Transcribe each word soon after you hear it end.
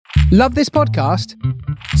Love this podcast?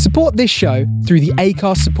 Support this show through the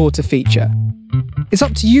Acast supporter feature. It's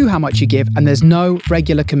up to you how much you give, and there's no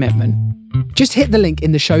regular commitment. Just hit the link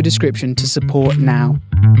in the show description to support now.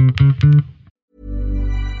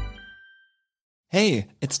 Hey,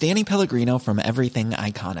 it's Danny Pellegrino from Everything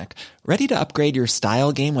Iconic. Ready to upgrade your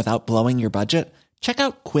style game without blowing your budget? Check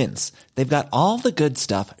out Quince. They've got all the good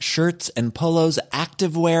stuff, shirts and polos,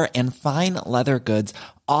 activewear, and fine leather goods,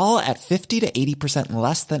 all at 50 to 80%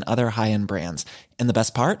 less than other high-end brands. And the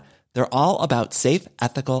best part? They're all about safe,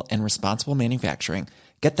 ethical, and responsible manufacturing.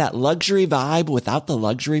 Get that luxury vibe without the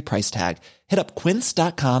luxury price tag. Hit up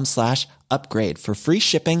quince.com/upgrade for free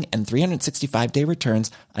shipping and 365-day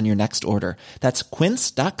returns on your next order. That's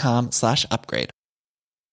quince.com/upgrade.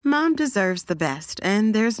 Mom deserves the best,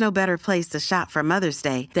 and there's no better place to shop for Mother's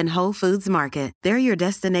Day than Whole Foods Market. They're your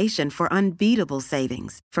destination for unbeatable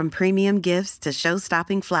savings, from premium gifts to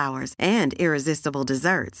show-stopping flowers and irresistible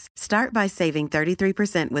desserts. Start by saving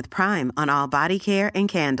 33% with Prime on all body care and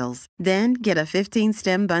candles. Then get a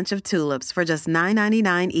 15-stem bunch of tulips for just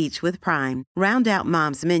 $9.99 each with Prime. Round out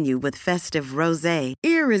Mom's menu with festive rosé,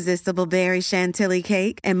 irresistible berry chantilly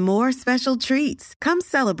cake, and more special treats. Come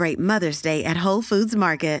celebrate Mother's Day at Whole Foods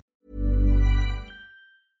Market.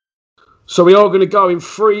 So we are going to go in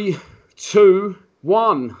 3, 2,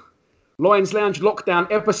 1. Lions Lounge Lockdown,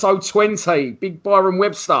 episode 20. Big Byron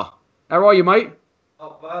Webster. How are you, mate?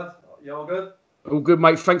 Not bad. You all good? All good,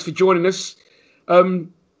 mate. Thanks for joining us.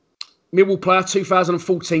 Millwall player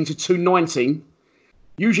 2014 to 2019.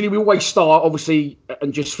 Usually we always start, obviously,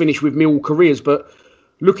 and just finish with Millwall careers. But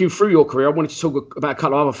looking through your career, I wanted to talk about a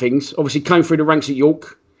couple of other things. Obviously, came through the ranks at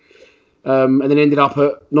York, and then ended up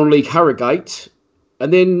at non-league Harrogate.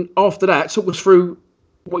 And then after that, talk us through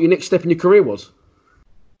what your next step in your career was.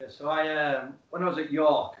 Yeah, so when I was at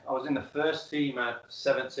York, I was in the first team at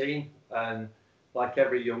 17, and like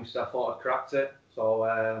every youngster, I thought I cracked it.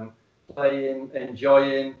 So playing,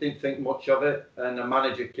 enjoying, didn't think much of it. And a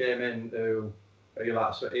manager came in who he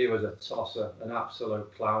was a tosser, an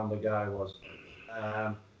absolute clown, the guy was.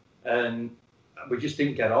 And we just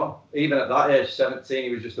didn't get on. Even at that age, 17, he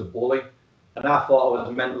was just a bully. And I thought I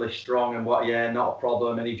was mentally strong and not a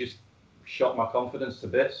problem. And he just shot my confidence to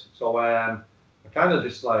bits. So I kind of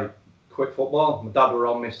just quit football. My dad were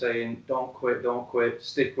on me saying, don't quit,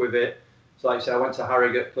 stick with it. So like I said, I went to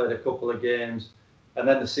Harrogate, played a couple of games, and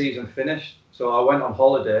then the season finished. So I went on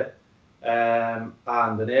holiday, and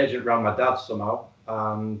an agent rang my dad somehow,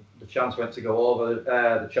 and the chance went to go over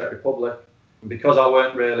the Czech Republic. And because I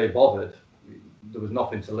weren't really bothered, there was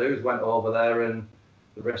nothing to lose. Went over there, and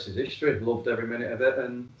the rest is history. Loved every minute of it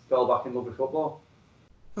and fell back in love with football.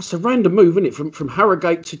 That's a random move, isn't it? From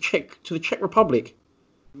Harrogate to the Czech Republic.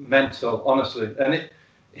 Mental, honestly. And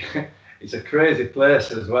it's a crazy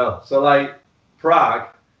place as well. So Prague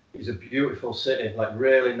is a beautiful city,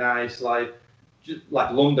 really nice, just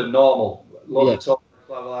like London normal. Lots of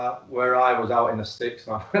talk, where I was out in the sticks,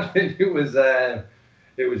 man.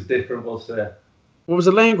 it was different, we'll say. What was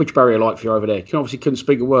the language barrier like for you over there? You obviously couldn't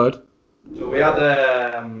speak a word. So we had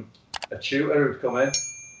a tutor who'd come in.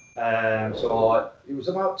 So it was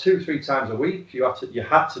about 2-3 times a week. You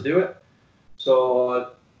had to do it.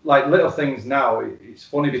 So little things now. It's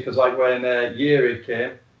funny because when Yuri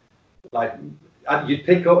came, you'd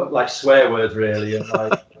pick up swear words really and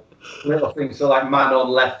little things. So man on,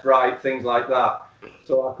 left, right, things like that.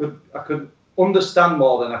 So I could understand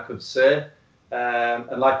more than I could say. And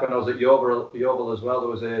when I was at Yeovil as well, there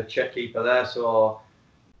was a Czech keeper there. So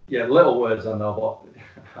yeah, little words I know, but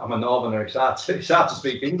I'm a northerner. It's hard to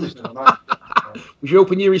speak English. Was you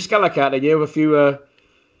helping Yuri Skalak out then, with a few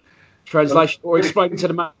translation, or explaining to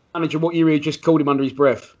the manager what Yuri had just called him under his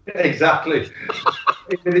breath? Exactly.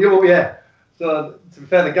 Yeah. So to be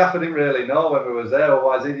fair, the gaffer didn't really know when we was there.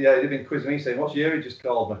 Otherwise, he'd been quizzing me saying, "What's Yuri just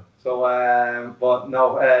called me?" So, but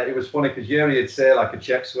no, it was funny because Yuri would say a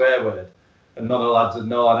Czech swear word, and none of the lads would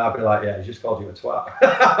know, and I'd be like, "Yeah, he just called you a twat."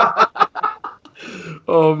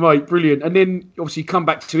 Oh, mate, brilliant. And then, obviously, you come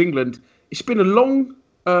back to England. It's been a long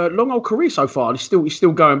old career so far. It's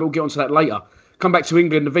still going, but we'll get onto that later. Come back to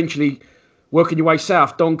England, eventually working your way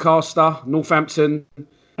south, Doncaster, Northampton,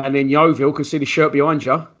 and then Yeovil. Can see the shirt behind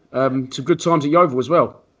you. Some good times at Yeovil as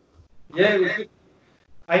well. Yeah, it was good.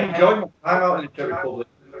 I enjoyed my time out in the Czech Republic.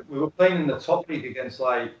 We were playing in the top league against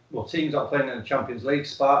teams that were playing in the Champions League,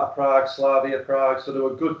 Sparta Prague, Slavia Prague. So there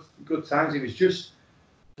were good times. It was just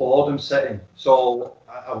boredom setting. So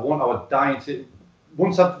I was dying to.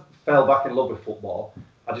 Once I fell back in love with football,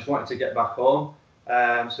 I just wanted to get back home.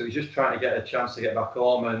 So he's just trying to get a chance to get back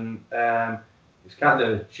home, and it's kind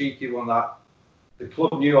of a cheeky one that the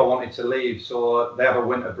club knew I wanted to leave, so they have a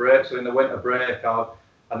winter break. So in the winter break,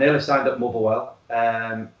 I I nearly signed at Motherwell,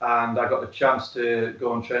 and I got the chance to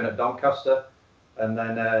go and train at Doncaster, and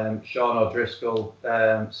then Sean O'Driscoll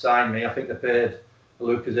signed me. I think they paid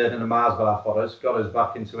Lucozade and a Mars bar for us, got us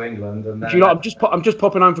back into England. And then, I'm just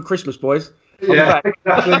popping home for Christmas, boys. Yeah,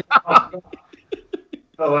 exactly.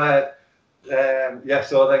 So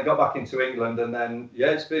then got back into England, and then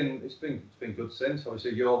it's been good since.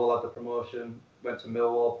 Obviously, Yeovil had the promotion, went to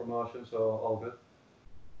Millwall promotion, so all good.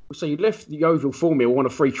 So you left Yeovil for Millwall on a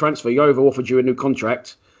free transfer. Yeovil offered you a new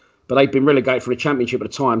contract, but they'd been relegated for the Championship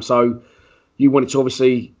at the time. So you wanted to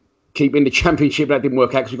obviously keep in the Championship. That didn't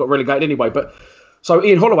work out because you got relegated anyway. But so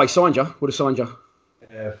Ian Holloway signed you. Would have signed you.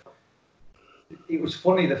 It was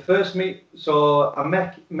funny. The first meet, so I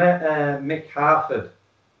met Mick Harford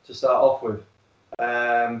to start off with.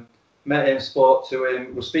 Met him, spoke to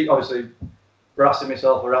him. Obviously brassing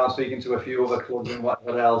myself around, speaking to a few other clubs and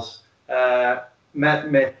whatever else. Met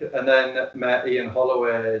Mick, and then met Ian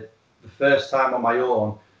Holloway the first time on my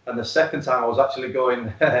own, and the second time I was actually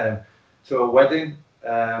going to a wedding.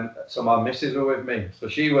 So my missus were with me, so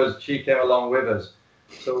she came along with us.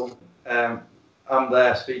 So I'm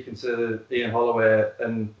there speaking to Ian Holloway,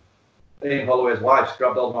 and Ian Holloway's wife's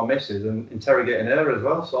grabbed hold of my missus and interrogating her as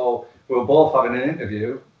well. So we were both having an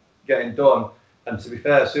interview, getting done. And to be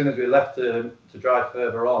fair, as soon as we left to drive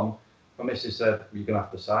further on, my missus said, "You're gonna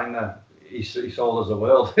have to sign there." He sold us the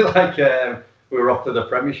world. We were up to the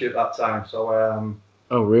Premiership that time. So.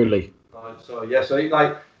 Oh really? So he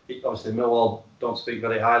obviously Millwall don't speak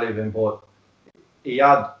very highly of him, but he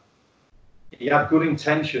had good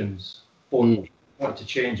intentions, but he wanted to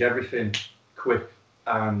change everything quick,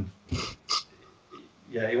 and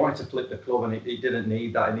he wanted to flip the club, and he didn't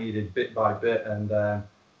need that. He needed bit by bit, and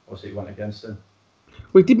obviously it went against him.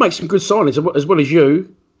 We did make some good signings as well as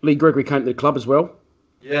you. Lee Gregory came to the club as well.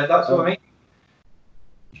 Yeah, that's what I mean.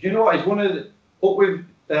 Do you know what? He's one of up with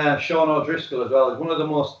Sean O'Driscoll as well. He's one of the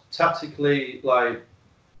most tactically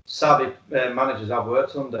savvy managers I've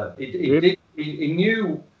worked under. He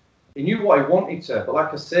knew what he wanted to, but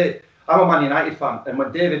like I say, I'm a Man United fan, and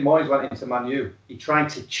when David Moyes went into Man U, he tried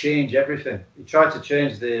to change everything. He tried to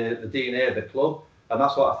change the DNA of the club, and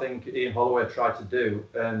that's what I think Ian Holloway tried to do,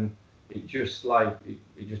 and it just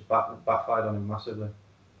backfired on him massively.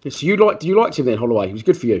 So you liked him then, Holloway? He was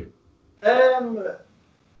good for you.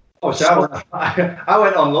 Obviously, I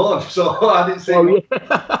went on loan, so I didn't see.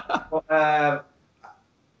 But,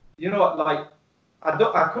 you know what?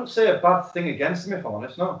 I couldn't say a bad thing against him, if I'm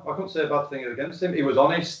honest. No, I couldn't say a bad thing against him. He was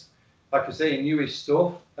honest. Like I say, he knew his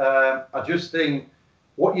stuff. I just think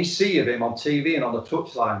what you see of him on TV and on the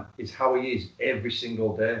touchline is how he is every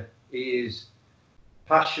single day. He is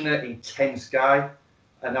passionate, intense guy.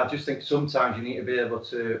 And I just think sometimes you need to be able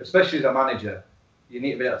to, especially as a manager, you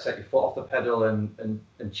need to be able to take your foot off the pedal and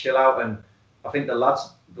chill out. And I think the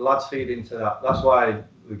lads feed into that. That's why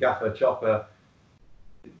the gaffer Chopper,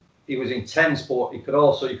 he was intense, but you could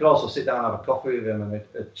also sit down and have a coffee with him and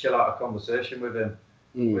chill out a conversation with him.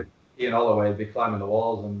 With Ian Holloway, he'd be climbing the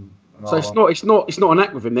walls and so it's not an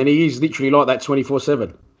act with him. Then he is literally like that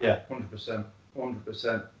 24/7. Yeah, 100%.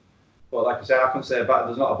 But like I say, I couldn't say about.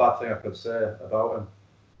 There's not a bad thing I could say about him.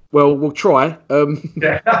 Well, we'll try. When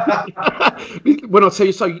I tell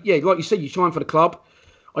you, so yeah, like you said, you signed for the club.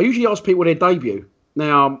 I usually ask people their debut.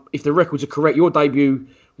 Now, if the records are correct, your debut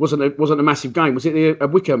wasn't a massive game. Was it a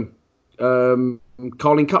Wickham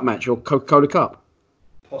Carling Cup match or Coca-Cola Cup?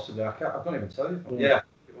 Possibly. I can't even tell you. Yeah.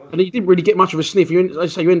 And you didn't really get much of a sniff. You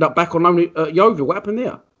end up back on loan at Yeovil. What happened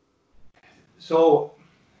there? So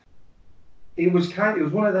it was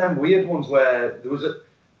one of them weird ones where there was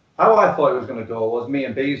how I thought it was going to go was me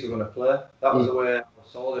and Bees were going to play. That was the way I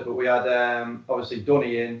saw it. But we had obviously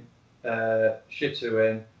Dunny in, Shitu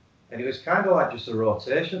in, and it was kind of like just a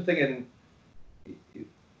rotation thing. And it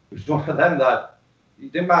was one of them that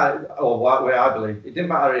it didn't matter, or what way I believe, it didn't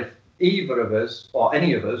matter if either of us or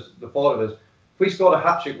any of us, the four of us, if we scored a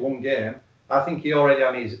hat trick one game, I think he already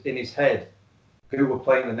had in his head who were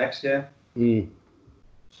playing the next game.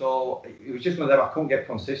 So it was just one of them. I couldn't get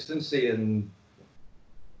consistency, and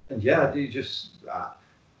yeah, you just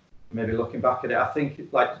maybe looking back at it, I think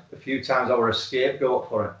like a few times I were a scapegoat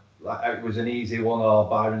for it. Like it was an easy one, or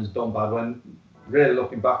Byron's done bad. When really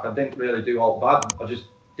looking back, I didn't really do all bad. I just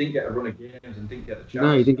didn't get a run of games and didn't get a chance.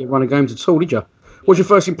 No, you didn't get a run of games at all, did you? What's your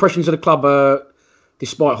first impressions of the club,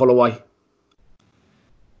 despite Holloway?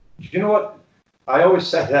 You know what? I always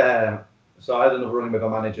said. So I had another run-in with a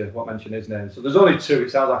manager, won't mention his name. So there's only two. It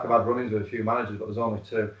sounds like I've had run-ins with a few managers, but there's only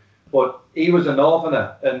two. But he was a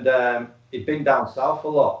northerner, and he'd been down south a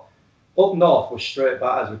lot. Up north was straight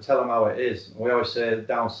batters. We tell them how it is. We always say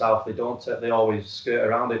down south they always skirt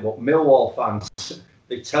around it. But Millwall fans,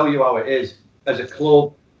 They tell you how it is as a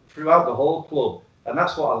club, throughout the whole club. And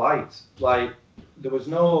that's what I liked. Like, there was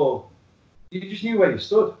no... You just knew where you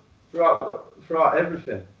stood throughout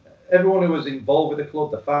everything. Everyone who was involved with the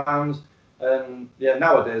club, the fans, and yeah,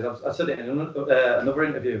 nowadays, I said it in another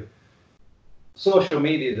interview, social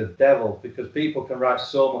media is the devil because people can write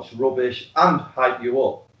so much rubbish and hype you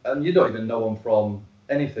up, and you don't even know them from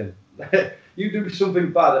anything. You do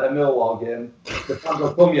something bad at a Millwall game, the fans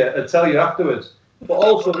will come you and tell you afterwards. But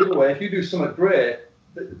also the other way, if you do something great,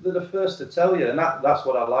 they're the first to tell you, and that's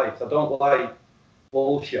what I liked. I don't like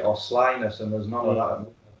bullshit or slyness, and there's none of that.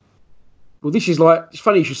 Well, this is like, it's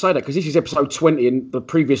funny you should say that because this is episode 20. In the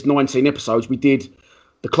previous 19 episodes, we did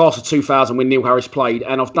the class of 2000 when Neil Harris played,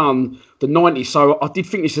 and I've done the 90s. So I did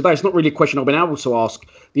think this today. It's not really a question I've been able to ask.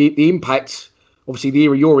 The impact, obviously, the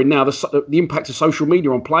era you're in now, the impact of social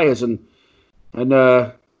media on players and I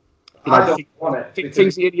don't want it.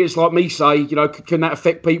 Things the idiots like me say, can that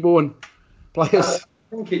affect people and players?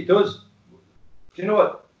 I think it does. Do you know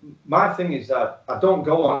what? My thing is that I don't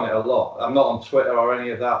go on it a lot. I'm not on Twitter or any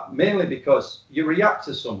of that, mainly because you react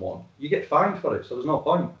to someone, you get fined for it, so there's no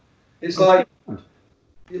point. It's like the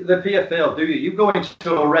PFL do you. You go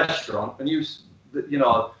into a restaurant and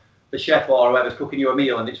the chef or whoever's cooking you a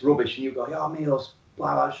meal and it's rubbish and you go, yeah, meal's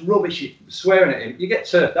blah, blah, it's rubbish, you're swearing at him, you get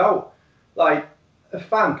turfed out. Like, a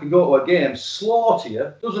fan can go to a game, slaughter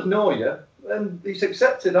you, doesn't know you, and he's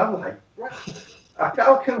accepted. I'm like,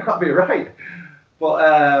 how can that be right?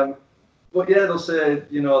 But yeah, they'll say,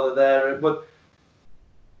 they're there. But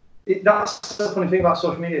that's the funny thing about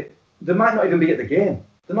social media. They might not even be at the game.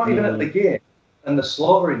 They're not even at the game, and they're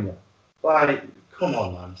slaughtering you. Like, come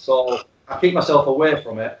on, man. So I keep myself away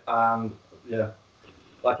from it, and yeah,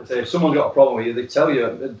 like I say, if someone's got a problem with you, they tell you,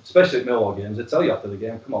 especially at Millwall games, they tell you after the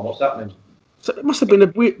game, come on, what's happening? So it must have been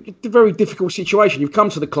a very difficult situation. You've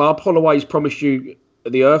come to the club, Holloway's promised you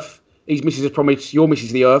the earth, his missus has promised your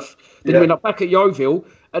missus the earth, then you end up back at Yeovil,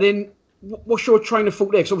 and then what's your train of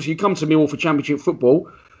thought there? Because obviously you come to Millwall for Championship football,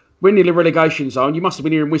 we're in the relegation zone, you must have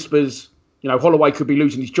been hearing whispers, Holloway could be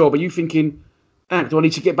losing his job. Are you thinking, do I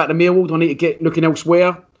need to get back to Millwall? Do I need to get looking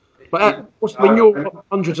elsewhere? But when you're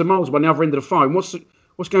hundreds of miles by the other end of the phone, what's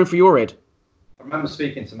going through your head? I remember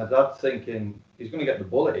speaking to my dad thinking, he's going to get the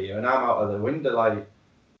bullet here, and I'm out of the window, like,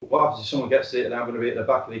 what happens if someone gets it and I'm going to be at the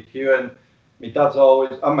back of the queue? And my dad's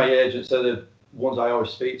always, and my agents are the ones I always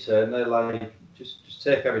speak to, and they're like, just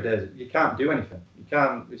take every day. You can't do anything. You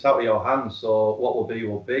can't, it's out of your hands, so what will be,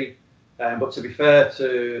 will be. But to be fair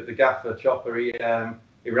to the gaffer, Chopper, he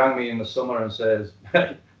rang me in the summer and says,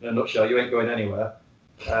 in a nutshell, you ain't going anywhere,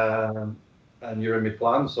 and you're in my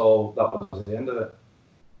plan, so that was the end of it.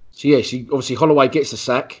 So yes, obviously Holloway gets the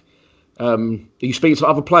sack. Are you speaking to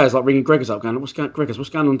other players, like ringing Gregors up, going, what's going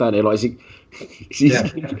on down there? Like, is he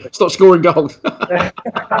stop scoring goals?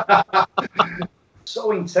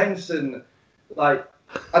 So intense, and like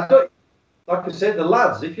I said, the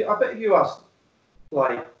lads. I bet if you asked,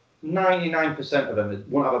 like 99% of them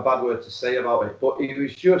wouldn't have a bad word to say about it. But it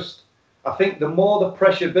was just, I think the more the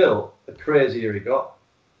pressure built, the crazier he got.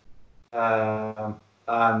 And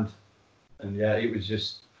yeah, it was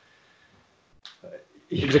just.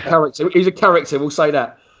 He's a character. He's a character. We'll say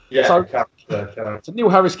that. Yeah. So Neil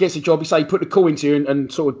Harris gets a job. He put the call into you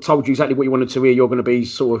and sort of told you exactly what you wanted to hear. You're going to be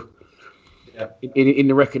sort of in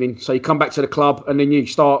the reckoning. So you come back to the club and then you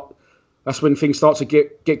start. That's when things start to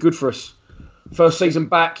get good for us. First season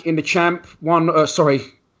back in the Champ. First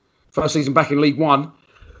season back in League One.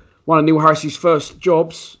 One of Neil Harris's first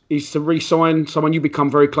jobs is to re-sign someone you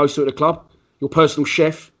become very close to at the club. Your personal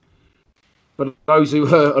chef. For those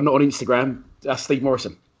who are not on Instagram. That's Steve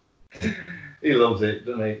Morrison. He loves it,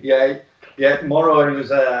 doesn't he? Yeah. Morrow, he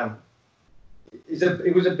was a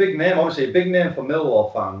big name, obviously a big name for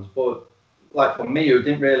Millwall fans. But like for me, who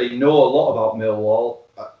didn't really know a lot about Millwall,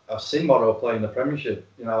 I've seen Morrow play in the Premiership.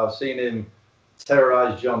 I've seen him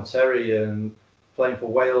terrorise John Terry and playing for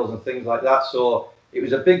Wales and things like that. So it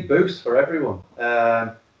was a big boost for everyone.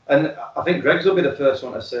 And I think Greggs will be the first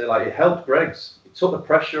one to say, like, it helped Greggs. It took the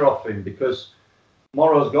pressure off him because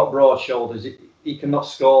Morrow's got broad shoulders. He cannot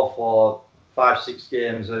score for 5-6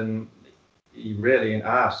 games, and he really ain't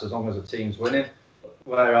arsed as long as the team's winning.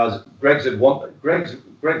 Whereas Greggs is a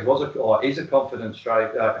confident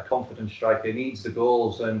striker. He needs the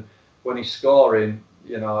goals, and when he's scoring,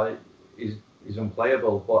 he's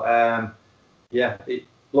unplayable. But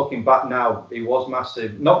looking back now, he was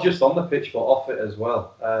massive, not just on the pitch but off it as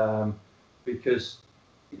well, because.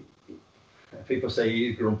 People say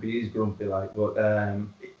he's grumpy, but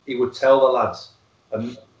he would tell the lads.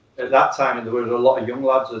 And at that time, there was a lot of young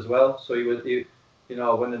lads as well. So he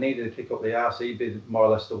when they needed to kick up the arse, he'd be more or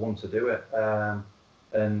less the one to do it.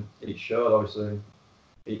 and it showed. Obviously,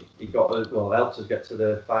 he helped us get to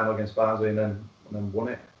the final against Barnsley, and then won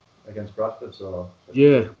it against Bradford. So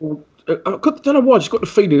yeah, well, I don't know why. I just got the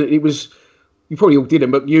feeling that it was. You probably all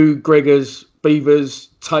didn't, but you, Gregors, Beavers,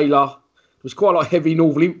 Taylor. There was quite a lot of heavy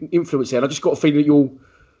Northern influence there. And I just got a feeling that you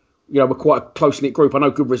all, were quite a close knit group. I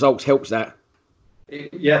know good results helps that.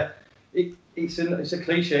 It's a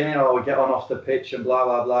cliche, we get on off the pitch and blah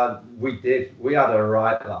blah blah. We did. We had a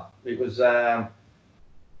right laugh. It was. And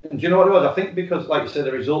do you know what it was? I think because, like you said,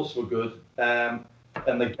 the results were good, and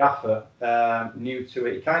the gaffer new to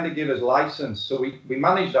it. He kind of gave us license, so we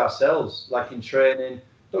managed ourselves, like in training.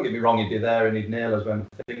 Don't get me wrong, he'd be there and he'd nail us when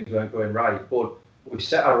things weren't going right, but we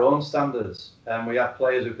set our own standards, and we had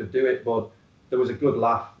players who could do it. But there was a good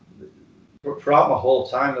laugh throughout my whole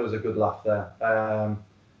time. There was a good laugh there,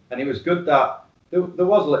 and it was good that there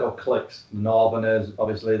was little cliques, Northerners,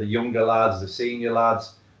 obviously the younger lads, the senior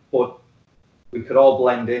lads, but we could all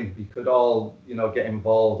blend in. We could all, get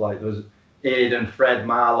involved. Like there was Aidan, Fred,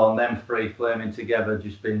 Marlon, them three flaming together,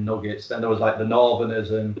 just being nuggets. Then there was like the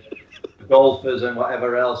Northerners and the golfers and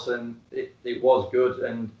whatever else, and it was good.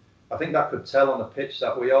 And I think that could tell on the pitch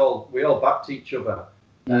that we all backed each other.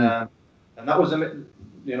 And that was,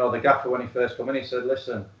 the gaffer when he first came in, he said,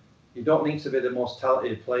 listen, you don't need to be the most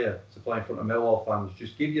talented player to play in front of Millwall fans.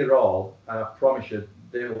 Just give your all, and I promise you,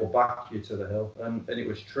 they will back you to the hill. And it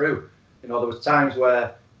was true. There was times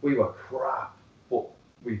where we were crap, but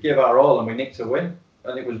we give our all and we need to win.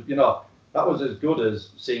 And it was, that was as good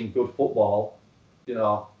as seeing good football. They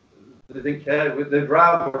didn't care. They'd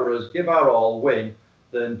rather us give our all, win,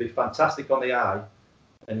 than be fantastic on the eye.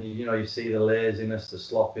 And, you see the laziness, the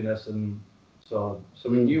sloppiness. And so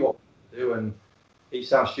we knew what to do. And it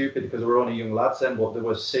sounds stupid because we were only young lads then, but there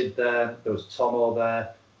was Sid there, there was Tomo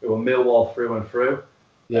there, who were Millwall through and through.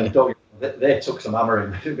 Yeah. And they took some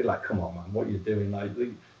hammering. They'd be like, come on, man, what are you doing? Like,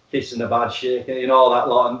 kissing the bad, shaking, all that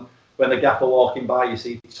lot. And when the gaffer walking by, you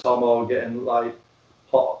see Tomo getting, like,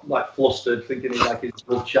 hot, like, flustered, thinking he's like his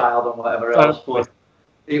little child and whatever else. But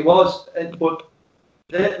it was, but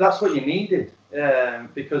that's what you needed,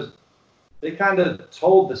 because they kind of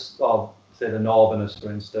told this, say the Northerners,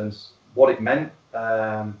 for instance, what it meant,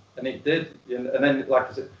 and it did. And then,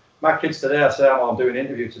 like I said, my kids today, I say, I'm doing an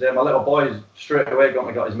interview today. My little boy straight away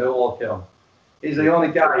got his Millwall kit on. He's the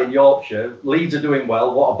only guy in Yorkshire. Leeds are doing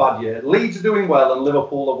well. What a bad year. Leeds are doing well, and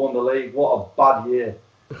Liverpool have won the league. What a bad year.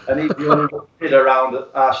 And he's the only kid around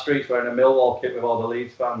our streets wearing a Millwall kit with all the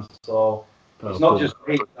Leeds fans. So it's not just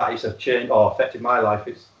me that it's changed or affected my life.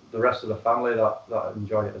 It's the rest of the family that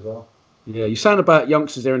enjoy it as well. Yeah, you're saying about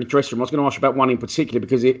youngsters there in the dressing room. I was going to ask you about one in particular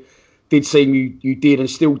because it did seem you did and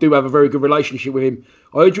still do have a very good relationship with him.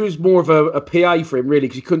 I heard you was more of a PA for him, really,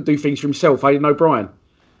 because he couldn't do things for himself. Aidan O'Brien.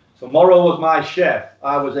 So Morrow was my chef.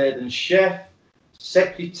 I was Aidan's chef,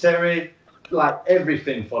 secretary, like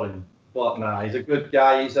everything for him. But nah, he's a good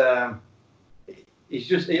guy. He's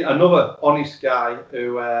just another honest guy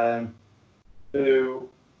who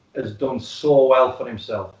has done so well for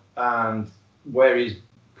himself, and where he's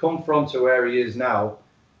come from to where he is now,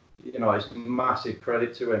 it's massive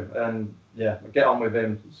credit to him. And yeah, I get on with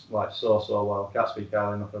him like so well. Can't speak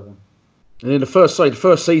highly enough of him. And in the first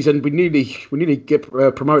season, we nearly get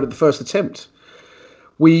promoted the first attempt.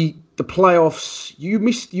 The playoffs. You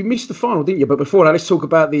missed the final, didn't you? But before that, let's talk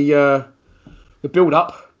about the build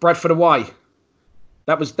up. Bradford away.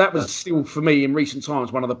 That was still for me in recent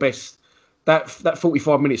times one of the best. That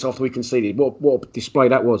 45 minutes after we conceded, what a display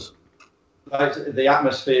that was. Like the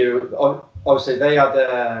atmosphere. Obviously, they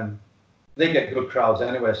had. They get good crowds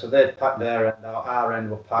anyway, so they packed their end out. Our end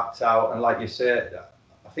were packed out, and like you said,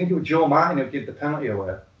 I think it was Joe Martin who gave the penalty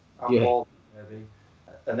away. Ball, maybe.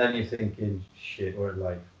 And then you're thinking, shit, we're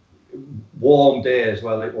like warm day as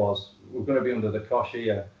well. It was. We're going to be under the cosh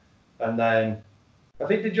here, and then I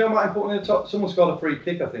think did Joe Martin put in the top? Someone scored a free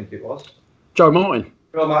kick. I think it was Joe Martin.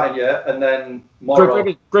 Joe Martin, yeah, and then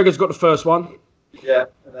Morrow. Gregor's got the first one. Yeah,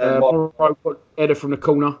 and then Morrow put header from the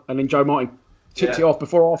corner, and then Joe Martin tipped it off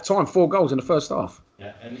before half time. 4 goals in the first half.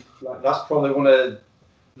 Yeah, and that's probably one of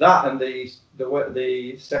that and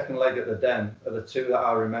the second leg at the Den are the two that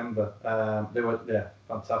I remember. They were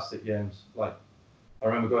fantastic games. Like I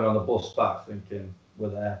remember going on the bus back thinking we're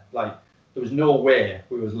there. Like there was no way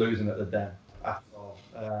we was losing at the Den at all.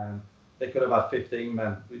 They could have had 15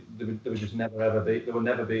 men. They were just never ever beat. They were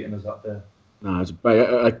never beating us up there. No,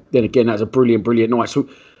 then again, that was a brilliant night. So,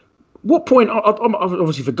 what point? I've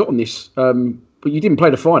obviously forgotten this, but you didn't play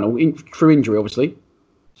the final through injury, obviously.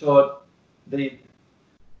 So,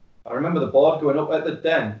 I remember the board going up at the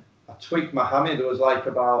Den. I tweaked my hammy. There was like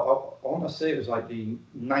about, I want to say it was like the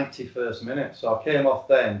 91st minute. So I came off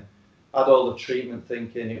then, had all the treatment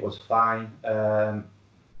thinking it was fine.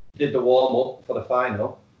 Did the warm-up for the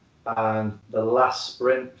final, and the last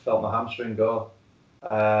sprint felt my hamstring go.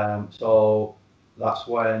 So that's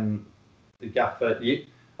when the gaffer, I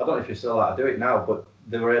don't know if you're still allowed to do it now, but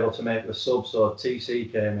they were able to make the sub, so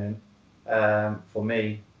TC came in for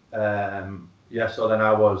me. So then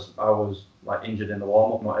I was like injured in the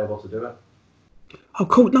warm-up, not able to do it. Oh,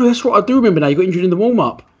 cool. No, that's what I do remember now. You got injured in the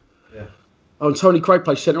warm-up. Yeah. Oh, and Tony Craig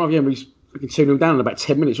played centre half. Yeah, he's looking 2-0 down in about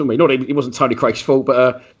 10 minutes, wasn't he? Not it wasn't Tony Craig's fault,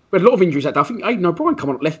 but we had a lot of injuries that day. I think Aidan O'Brien come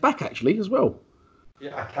on at left back actually as well.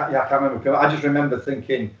 Yeah, I can't remember. I just remember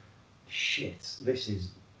thinking, shit, this is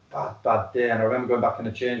bad day. And I remember going back in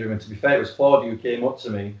the change room, and to be fair, it was Ford who came up to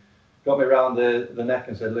me, got me around the neck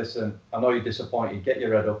and said, listen, I know you're disappointed, get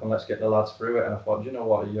your head up and let's get the lads through it. And I thought, you know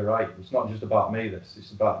what, you're right. It's not just about me,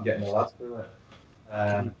 it's about getting the lads through it.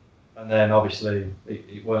 And then obviously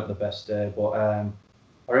it weren't the best day. But I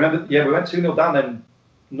remember, we went 2-0 down, then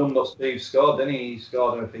Numbnut Steve scored, didn't he? He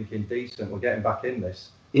scored and we're thinking, decent, we're getting back in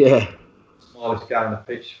this. Yeah. Smallest guy on the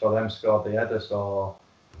pitch for them scored the header, so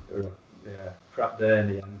crap day in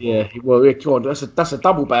the end. Yeah, well, God, that's a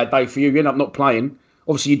double bad day for you. You end up not playing.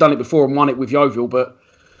 Obviously, you've done it before and won it with Yeovil, but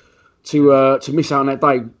to miss out on that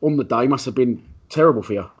day on the day must have been terrible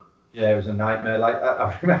for you. Yeah, it was a nightmare. Like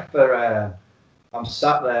I remember, I'm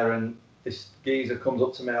sat there and this geezer comes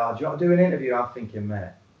up to me. Oh, do you want to do an interview? I'm thinking, mate,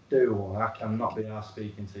 do one. I cannot be arsed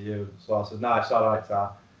speaking to you. So I said, no, it's all right, sir.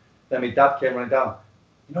 Then my dad came running down.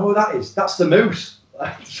 You know who that is? That's the Moose.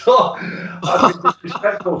 So I was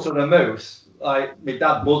disrespectful to the Moose. Like my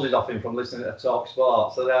dad buzzes off him from listening to Talk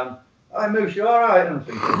Sport. So then, hi Moose, you all right? And I'm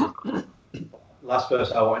thinking, last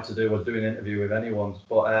person I wanted to do was do an interview with anyone.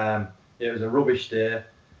 But it was a rubbish day,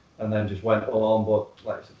 and then just went on. But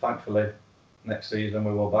like thankfully, next season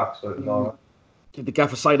we were back, so it was all right. Did the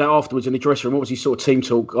gaffer say that afterwards in the dressing room? What was his sort of team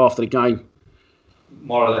talk after the game?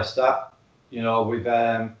 More or less that. You know, we've.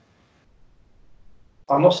 I'm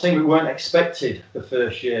not saying we weren't expected the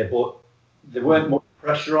first year, but there weren't much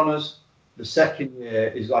pressure on us. The second year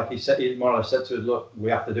is like he more or less said to us, look, we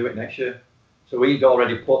have to do it next year. So we'd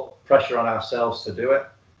already put pressure on ourselves to do it.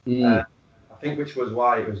 I think which was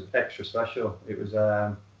why it was extra special. It was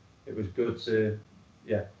good to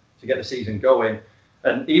get the season going.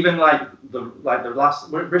 And even like the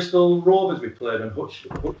last Bristol Rovers we played and Hutch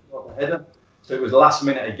got the header. So it was last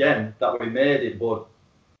minute again that we made it, but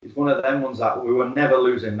it's one of them ones that we were never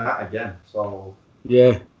losing that again. So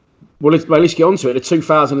yeah. Well, let's get on to it. The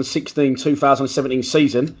 2016-2017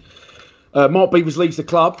 season. Mark Beavers leaves the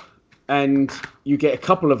club, and you get a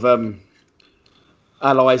couple of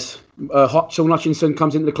allies. Sean Hutchinson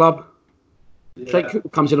comes into the club. Yeah. Jake Cooper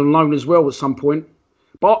comes in on loan as well at some point.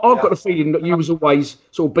 But I've got the feeling that you was always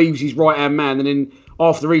sort of Beavers' right-hand man, and then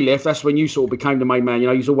after he left, that's when you sort of became the main man. You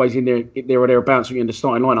know, he was always in there or thereabouts when you're in the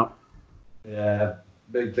starting lineup. Yeah,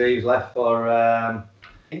 Big Beavs left for...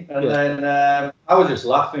 then I was just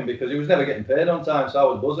laughing because he was never getting paid on time, so I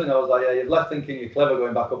was buzzing. I was like, yeah, you've left thinking you're clever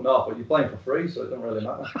going back up north, but you're playing for free, so it doesn't really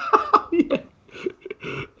matter.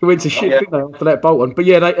 He went to shit, didn't they, after that Bolton. But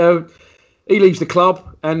yeah, he leaves the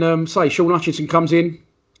club, and Sean Hutchinson comes in,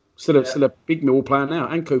 still a big Millwall player now,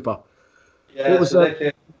 and Cooper. Yeah,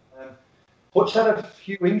 Hutch had a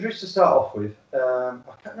few injuries to start off with. I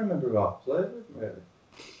can't remember who I played with, really.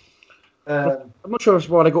 I'm not sure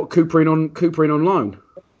why they got Cooper in on loan.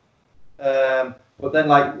 But then,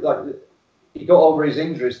 like he got over his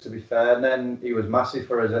injuries, to be fair, and then he was massive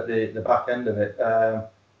for us at the back end of it.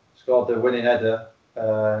 Scored the winning header,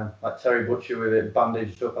 like Terry Butcher with it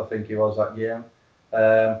bandaged up, I think he was that game.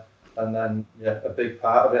 And then, a big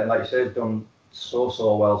part of it, and like you said, done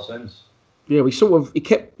so well since. Yeah, he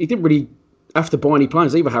didn't really have to buy any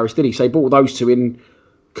players either, Harris, did he? So he bought those two in,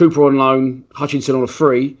 Cooper on loan, Hutchinson on a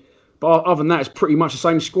free. But other than that, it's pretty much the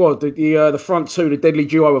same squad. The front two, the deadly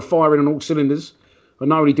duo, are firing on all cylinders. And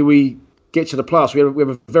not only do we get to the playoffs, we have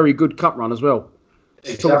a very good cup run as well.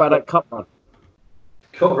 Exactly. Talk about that cup run.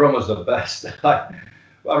 Cup run was the best. I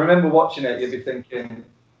remember watching it, you'd be thinking,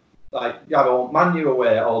 like, you either want Man U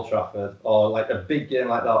away at Old Trafford, or like a big game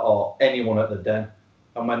like that, or anyone at the Den.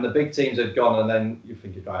 And when the big teams had gone, and then you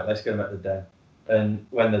think, right, let's get them at the Den. And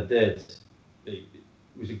when they did, it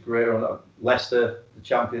was a great run. Leicester, the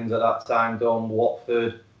champions at that time, done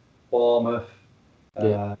Watford, Bournemouth,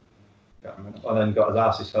 and then got his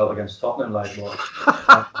arses felt against Tottenham. Let's talk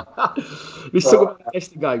about the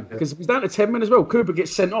Leicester game, because it was down to 10 men as well. Cooper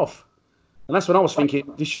gets sent off, and that's when I was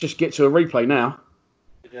thinking, this should just get to a replay now.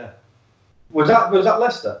 Yeah, was that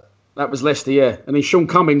Leicester? That was Leicester, yeah. And then Sean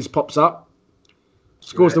Cummins pops up,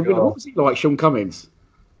 scores the winner. What was he like, Sean Cummins?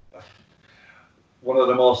 one of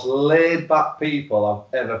the most laid-back people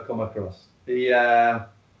I've ever come across. He,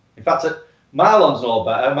 in fact, Marlon's no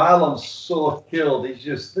better. Marlon's so chilled. They're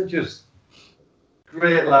just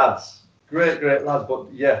great lads, great lads.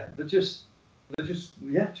 But yeah, they're just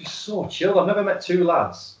so chilled. I've never met two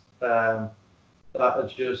lads that are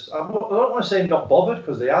just. I don't want to say not bothered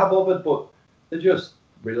because they are bothered, but they're just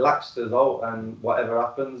relaxed as out, and whatever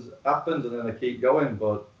happens, and then they keep going.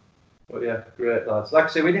 But yeah, great lads. Like I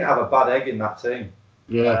say, we didn't have a bad egg in that team.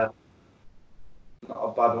 Yeah. Not a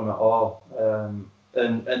bad one at all.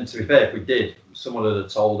 And to be fair, if we did, someone would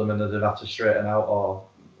have told them and they'd have had to straighten out or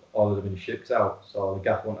they'd have been shipped out. So the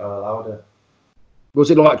gaff wouldn't have allowed it.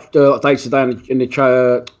 Was it like day to day in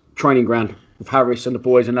the training ground with Harris and the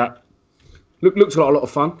boys and that? Looked like a lot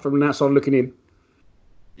of fun from the outside looking in.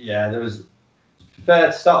 Yeah, there was. Fair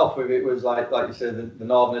to start off with, it was like you said, the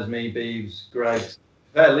Northerners, me, Beeves, Greg.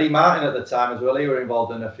 Fair, Lee Martin at the time as well. He were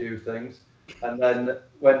involved in a few things. And then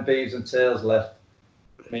when Beeves and Tails left,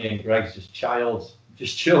 me and Greg's just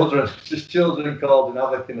children causing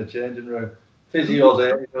havoc in the changing room. Physios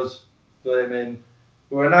hated us, blaming.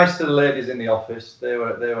 We were nice to the ladies in the office. They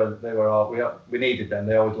were all, we needed them.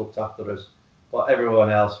 They always looked after us. But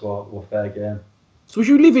everyone else were fair game. So was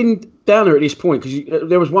you living down there at this point? Because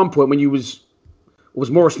there was one point when you was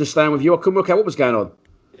Morrison staying with you? I couldn't work out what was going on.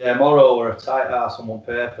 Yeah, Morrow were a tight ass and won't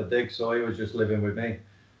pay for digs, so he was just living with me.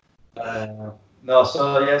 So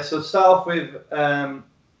start off with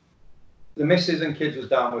the missus and kids was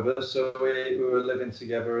down with us, so we were living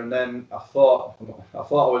together. And then I thought I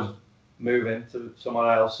was moving to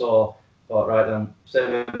somewhere else, so I thought, right then,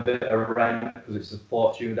 save a bit of rent because it's a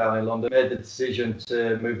fortune down in London. Made the decision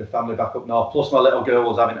to move the family back up north. Plus, my little girl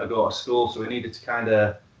was having to go to school, so we needed to kind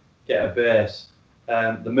of get a base.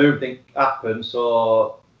 The move didn't happen,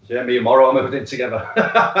 so me and Morrow moved in together.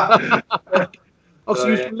 So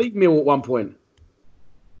you used to leave Mill at one point?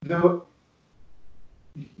 There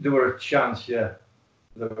were a chance, yeah.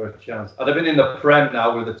 There were a chance. I'd have been in the Prem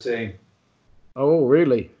now with the team. Oh,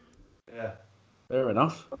 really? Yeah. Fair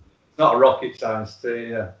enough. It's not a rocket science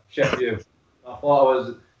team, yeah. Sheffield. I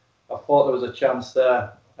thought there was a chance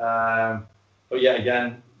there. But yet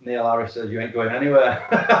again, Neil Harris says you ain't going anywhere.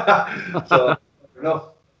 So enough.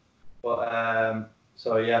 But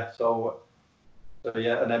so yeah,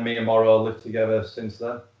 and then me and Morrow lived together since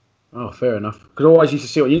then. Oh, fair enough. Because I always used to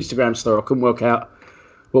see it on your Instagram story. I couldn't work out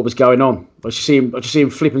what was going on. I just see him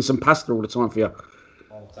flipping some pasta all the time for you.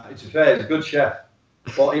 It's fair. He's a good chef.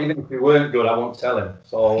 But even if he weren't good, I won't tell him.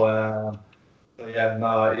 So yeah,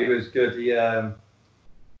 no, he was good. He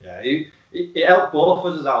helped both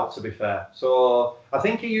of us out, to be fair. So I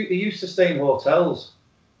think he used to stay in hotels.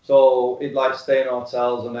 So he'd like stay in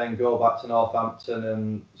hotels and then go back to Northampton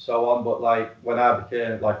and so on. But like when I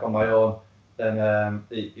became like on my own, then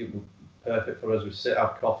it was perfect for us. We'd sit,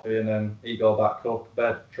 have coffee, and then he'd go back, cook,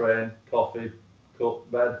 bed, train, coffee, cook,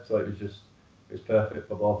 bed. So it was perfect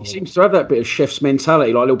for both. He seems to have that bit of chef's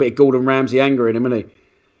mentality, like a little bit of Gordon Ramsay anger in him, isn't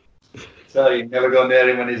he? So you never go near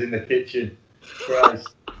him when he's in the kitchen.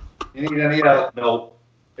 Christ. You need any help? No.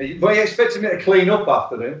 But you expected me to clean up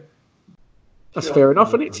after him? That's fair enough,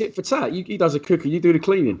 isn't it? Tit for tat. He does the cooking, you do the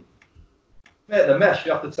cleaning. Mate, the mess,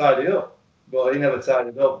 you have to tidy up. But he never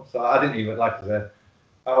tidied up. So I didn't even, like I said,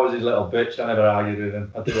 I was his little bitch. I never argued with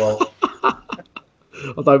him. I do all.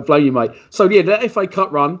 I don't blame you, mate. So, yeah, that FA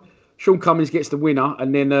Cup run, Sean Cummins gets the winner,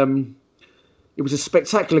 and then it was a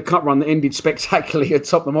spectacular cup run that ended spectacularly at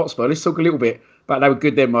Tottenham Hotspur. Let's talk a little bit about they were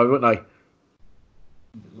good then, weren't they?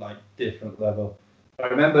 Like, different level. I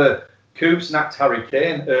remember Coops snacked Harry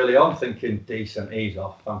Kane early on, thinking, decent, he's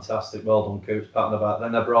off. Fantastic, well done, Coops, pat on the back.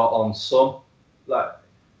 Then they brought on Son. Like,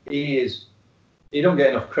 he don't get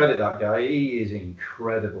enough credit, that guy. He is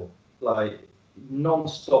incredible. Like,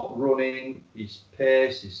 non-stop running, his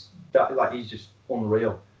pace, he's just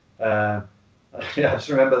unreal. I just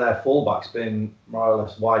remember their fullbacks being more or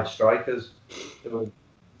less wide strikers.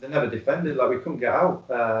 They never defended, like we couldn't get out.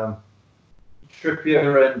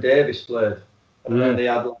 Trippier and Davis played. And then they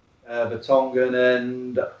had Vertonghen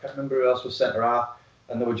and I can't remember who else was centre half.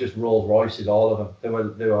 And they were just Rolls Royces, all of them. They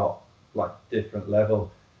were like different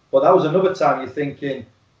level. But that was another time you're thinking,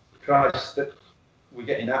 Christ, that we're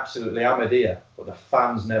getting absolutely hammered here. But the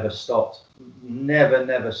fans never stopped.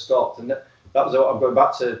 Never stopped. And that was what I'm going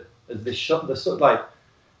back to.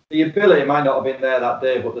 The ability might not have been there that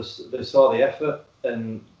day, but they saw the effort,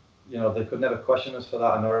 and they could never question us for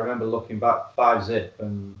that. And I remember looking back 5-0,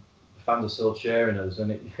 and the fans are still cheering us,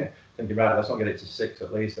 and thinking, right, let's not get it to 6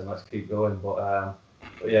 at least, and let's keep going. But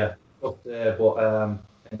yeah,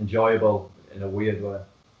 enjoyable in a weird way.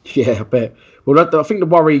 Yeah, I bet. Well, I think the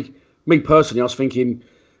worry, me personally, I was thinking,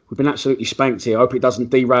 we've been absolutely spanked here. I hope it doesn't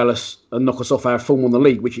derail us and knock us off our form on the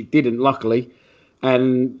league, which it didn't, luckily.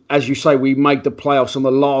 And as you say, we made the playoffs on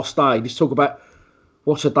the last day. Let's talk about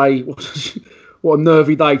what a day, what a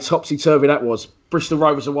nervy day, topsy-turvy that was. Bristol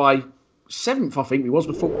Rovers away, 7th, I think we was,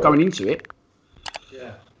 before going into it.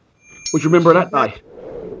 Yeah. What do you remember of that day?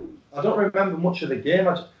 I don't remember much of the game.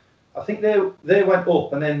 I think they went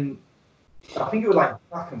up, and then I think it was like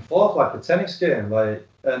back and forth, like a tennis game.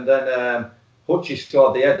 And then Hutchie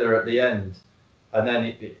scored the header at the end, and then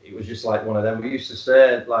it was just like one of them. We used to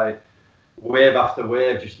say, like, wave after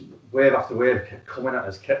wave, kept coming at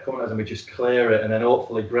us, and we just clear it, and then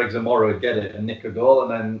hopefully Greg Zamora would get it and nick a goal,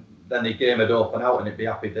 and then the game would open out and it'd be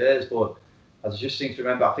happy days. But I just seem to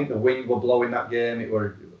remember, I think the wind were blowing that game. It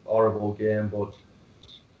was a horrible game, but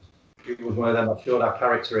it was one of them that showed our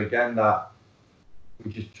character again, that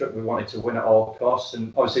we wanted to win at all costs,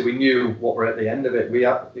 and obviously we knew what were at the end of it. We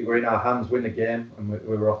were in our hands, win the game, and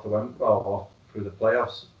we were off through the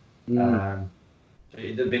playoffs.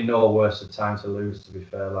 It had been no worse a time to lose, to be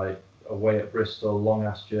fair. Like, away at Bristol, long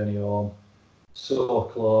ass journey home, so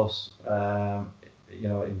close,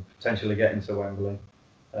 in potentially getting to Wembley,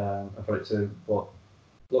 and for it to, but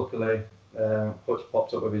luckily Hutch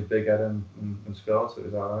popped up with his big head and scored, so it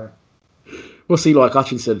was all right. What's he like,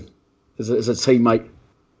 Hutchinson, as a teammate?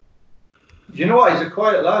 Do you know what? He's a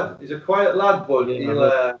quiet lad, but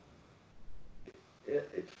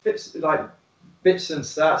it fits like bits and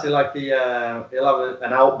starts. He'll have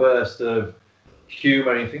an outburst of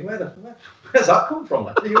humour, and you think, where's that come from?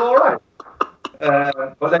 Are you all right?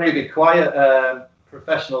 But then he'd be quiet,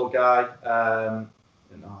 professional guy.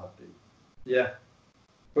 Yeah.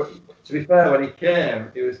 But to be fair, when he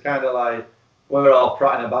came, it was kind of like, we're all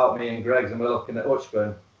prattling about, me and Greg's, and we're looking at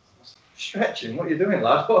Hutchburn. Stretching? What are you doing,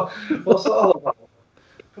 lad? What's that all about?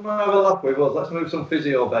 Come on, have a lap with us. Let's move some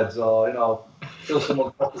physio beds, or fill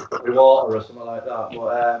someone's pockets with water or something like that.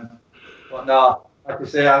 But no, like I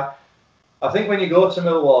say, I think when you go to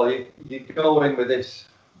Millwall, you go in with this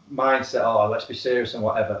mindset, let's be serious and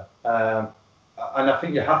whatever. And I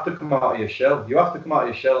think you have to come out of your shell. You have to come out of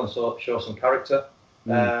your shell and show some character.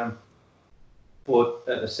 But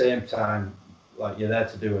at the same time, like, you're there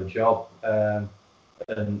to do a job.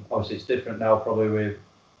 And obviously it's different now, probably with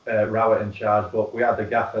Rowett in charge, but we had the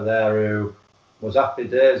gaffer there who was happy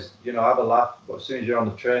days, have a laugh, but as soon as you're on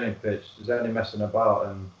the training pitch, there's any messing about,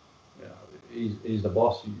 and he's the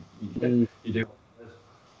boss. You do.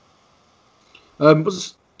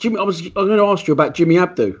 Was Jimmy? I'm going to ask you about Jimmy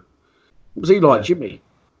Abdu. What was he like, Jimmy,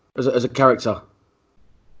 as a character?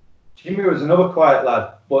 Jimmy was another quiet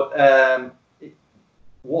lad, but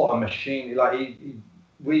what a machine! Like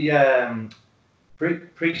we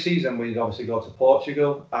pre-season, we'd obviously go to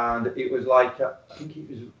Portugal, and it was like, I think it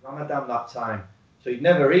was Ramadan that time, so he'd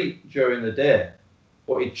never eat during the day,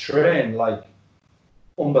 but he'd train like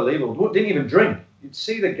unbelievable. Didn't even drink. You'd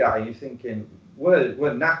see the guy, you're thinking, we're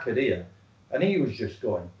knackered here, and he was just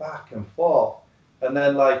going back and forth. And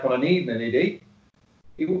then, like, on an evening, he'd eat.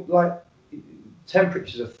 He would, like,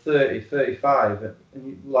 temperatures of 30, 35,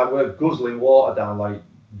 and like, we're guzzling water down, like,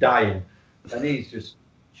 dying, and he's just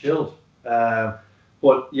chilled.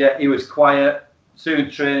 But yeah, he was quiet. Soon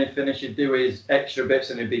training finished, he'd do his extra bits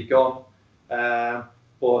and he'd be gone.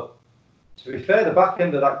 But to be fair, the back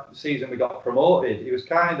end of that season we got promoted. He was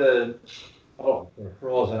kind of, I don't know,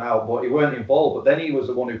 frozen out, but he weren't involved. But then he was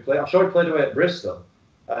the one who played. I'm sure he played away at Bristol,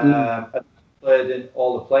 and played in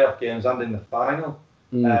all the playoff games and in the final.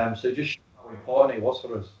 So just how important he was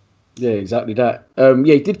for us. Yeah, exactly that.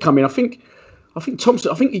 He did come in. I think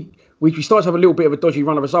Thompson. We started to have a little bit of a dodgy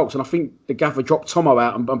run of results, and I think the gaffer dropped Tomo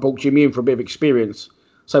out and brought Jimmy in for a bit of experience,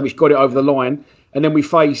 so which got it over the line. And then we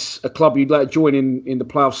face a club you'd later join in the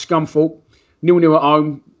playoffs, Scunthorpe, 0-0 at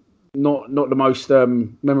home, not the most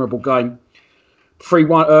memorable game.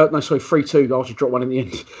 3-2. I also dropped one in the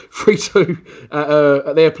end. 3-2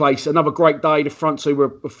 at their place. Another great day. The front two were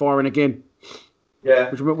firing again. Yeah.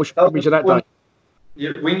 Which image of that day?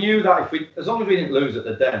 Yeah, we knew that as long as we didn't lose at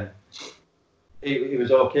the Den, it was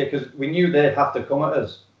okay, because we knew they'd have to come at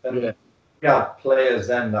us. And we had players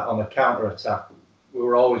then that on the counter-attack, we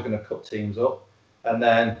were always going to cut teams up. And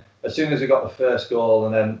then as soon as we got the first goal,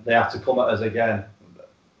 and then they had to come at us again,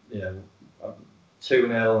 2-0,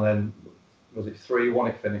 and then was it 3-1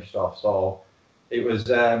 it finished off. So it was,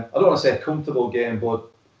 I don't want to say a comfortable game, but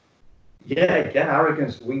yeah, again,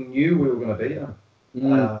 arrogance. We knew we were going to beat them.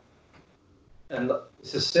 And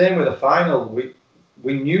it's the same with the final.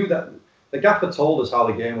 We knew that the gaffer told us how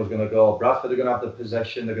the game was going to go. Bradford are going to have the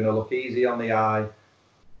possession. They're going to look easy on the eye.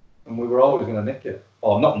 And we were always going to nick it.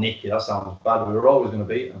 Or not nick it, that sounds bad. We were always going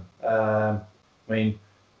to beat them.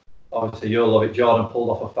 obviously you'll love it. Jordan pulled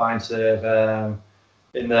off a fine save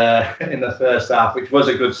in the first half, which was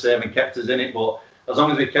a good save and kept us in it. But as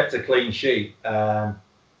long as we kept a clean sheet,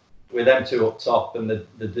 with them two up top and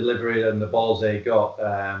the delivery and the balls they got,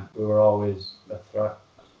 we were always a threat.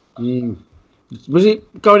 Was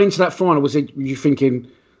it going into that final? Were you thinking,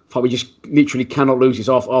 we just literally cannot lose this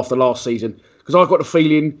after last season? Because I got the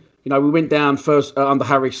feeling, we went down first under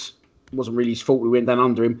Harris. It wasn't really his fault. We went down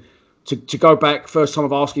under him. To go back, first time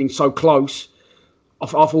of asking so close.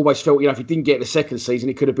 I've always felt, if he didn't get the second season,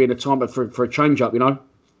 it could have been a time for a change up.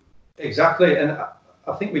 Exactly, and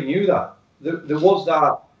I think we knew that there was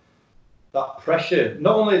that pressure,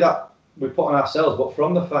 not only that we put on ourselves, but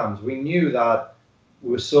from the fans. We knew that we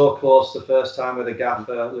were so close the first time with the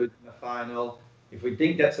gaffer, losing the final. If we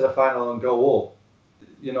didn't get to the final and go up,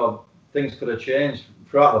 things could have changed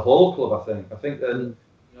throughout the whole club, I think that,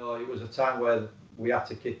 it was a time where we had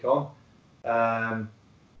to kick on. And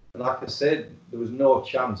like I said, there was no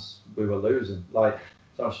chance we were losing. Like,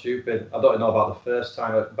 sounds stupid. I don't know about the first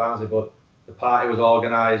time at Barnsley, but the party was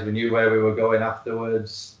organised. We knew where we were going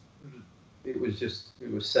afterwards. It was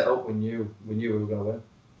set up. We knew we were going to win.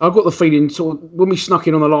 I've got the feeling, sort of, when we snuck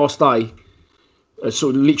in on the last day,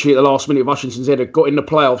 sort of literally at the last minute of Hutchinson's header, got in the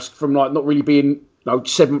playoffs from like not really being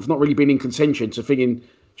seventh, not really being in contention, to thinking, do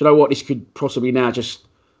you know what, this could possibly now just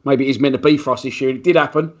maybe it is meant to be for us this year. It did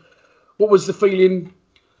happen. What was the feeling?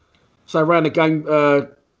 So around the game,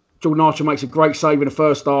 Jordan Archer makes a great save in the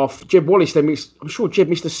first half. Jeb Wallace then I'm sure Jeb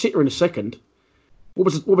missed a sitter in the second. What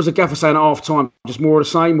was the gaffer saying at half time? Just more of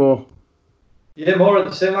the same, or? Yeah, more of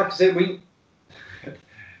the same. Like I said,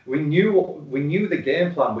 we knew the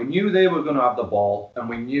game plan. We knew they were going to have the ball, and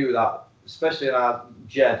we knew that, especially in our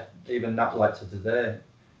Jed, even that like to today,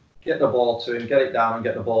 get the ball to him, get it down, and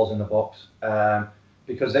get the balls in the box.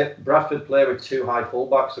 Because Bradford play with two high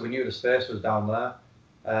fullbacks, so we knew the space was down there.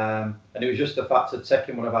 And it was just the fact of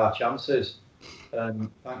taking one of our chances.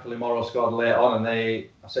 Thankfully, Morrow scored late on, and they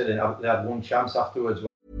had one chance afterwards.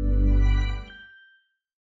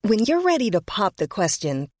 When you're ready to pop the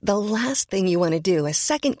question, the last thing you want to do is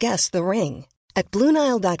second-guess the ring. At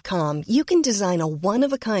BlueNile.com, you can design a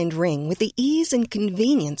one-of-a-kind ring with the ease and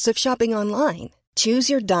convenience of shopping online. Choose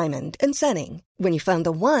your diamond and setting. When you find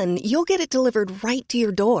the one, you'll get it delivered right to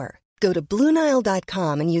your door. Go to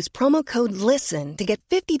BlueNile.com and use promo code LISTEN to get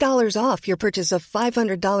 $50 off your purchase of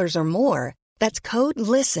 $500 or more. That's code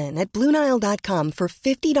LISTEN at BlueNile.com for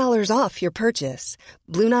 $50 off your purchase.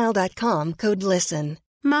 BlueNile.com, code LISTEN.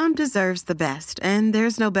 Mom deserves the best, and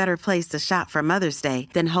there's no better place to shop for Mother's Day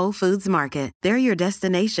than Whole Foods Market. They're your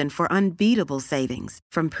destination for unbeatable savings,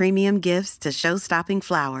 from premium gifts to show-stopping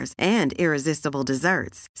flowers and irresistible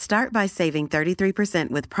desserts. Start by saving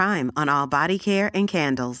 33% with Prime on all body care and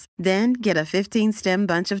candles. Then get a 15-stem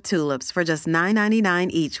bunch of tulips for just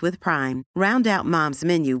 $9.99 each with Prime. Round out Mom's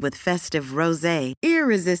menu with festive rosé,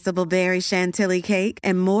 irresistible berry chantilly cake,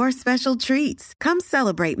 and more special treats. Come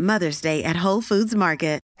celebrate Mother's Day at Whole Foods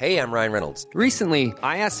Market. Hey, I'm Ryan Reynolds. Recently,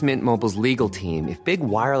 I asked Mint Mobile's legal team if big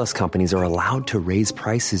wireless companies are allowed to raise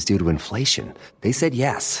prices due to inflation. They said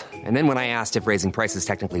yes. And then when I asked if raising prices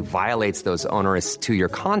technically violates those onerous 2-year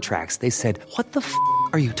contracts, they said, "What the f***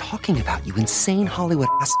 are you talking about, you insane Hollywood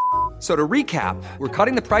ass?" So to recap, we're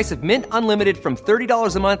cutting the price of Mint Unlimited from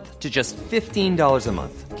 $30 a month to just $15 a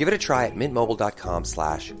month. Give it a try at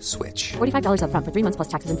mintmobile.com/switch. $45 up front for 3 months plus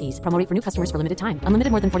taxes and fees. Promo rate for new customers for limited time. Unlimited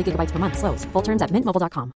more than 40 gigabytes per month. Slows full terms at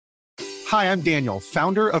mintmobile.com. Hi, I'm Daniel,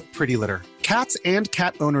 founder of Pretty Litter. Cats and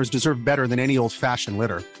cat owners deserve better than any old-fashioned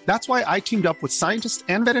litter. That's why I teamed up with scientists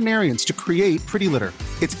and veterinarians to create Pretty Litter.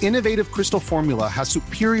 Its innovative crystal formula has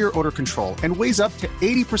superior odor control and weighs up to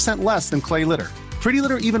 80% less than clay litter. Pretty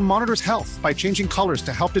Litter even monitors health by changing colors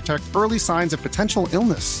to help detect early signs of potential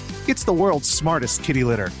illness. It's the world's smartest kitty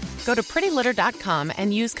litter. Go to prettylitter.com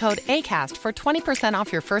and use code ACAST for 20%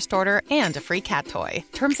 off your first order and a free cat toy.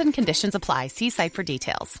 Terms and conditions apply. See site for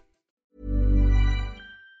details.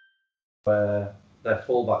 Their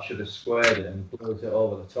fullback should have squared it and blew it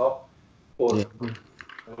over the top. But there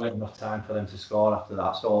wasn't enough time for them to score after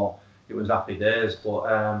that, so it was happy days.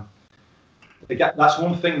 But that's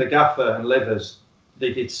one thing the gaffer and Livers,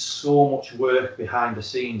 they did so much work behind the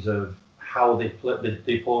scenes of how they play,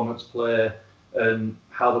 the opponents play, and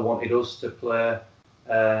how they wanted us to play.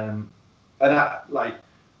 And I, like,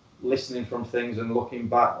 listening from things and looking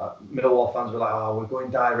back, Millwall fans were like, "Oh, we're going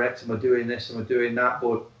direct and we're doing this and we're doing that,"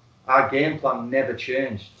 but our game plan never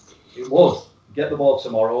changed. It was get the ball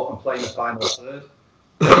tomorrow and play in the final third.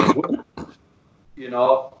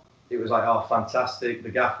 It was like, "Oh, fantastic, the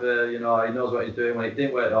gaffer, he knows what he's doing." When it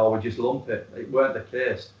didn't work, "Oh, we just lump it." It weren't the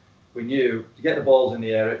case. We knew to get the balls in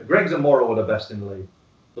the air. Greggs and Morrow were the best in the league.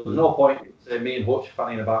 So there's no point in say, me and Hutch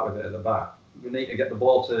fanning about with it at the back. We need to get the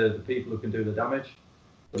ball to the people who can do the damage.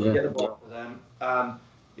 So we get the ball to them, and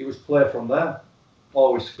it was play from there.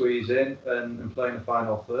 Always squeeze in and play in the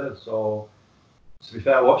final third. So to be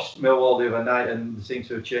fair, I watched Millwall the other night, and they seem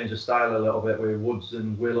to have changed the style a little bit with Woods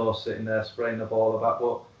and Willow sitting there spraying the ball about.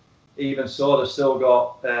 But even so, they've still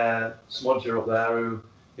got Smudger up there who,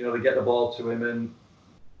 they get the ball to him, and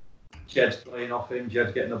Jed's playing off him.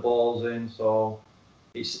 Jed's getting the balls in. So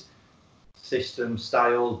it's system,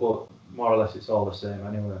 styles, but more or less it's all the same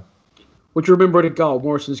anyway. What do you remember of the goal,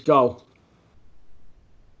 Morrison's goal?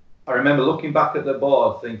 I remember looking back at the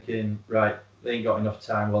board thinking, right, they ain't got enough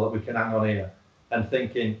time, well, we can hang on here. And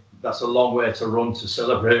thinking, that's a long way to run to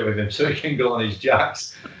celebrate with him so he can go on his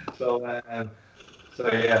jacks. So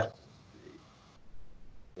yeah.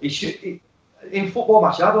 In football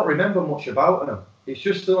matches, I don't remember much about him. It's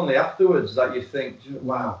just only afterwards that you think,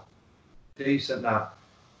 wow, decent that.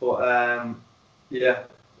 But yeah,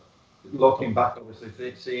 looking back,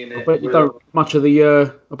 obviously, seeing it. I bet you don't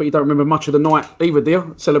remember much of the night either, do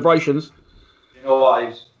you? Celebrations. You know what?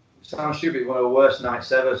 It sounds stupid. One of the worst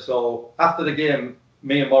nights ever. So after the game,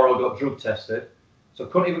 me and Morrow got drug tested. So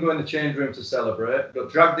couldn't even go in the change room to celebrate.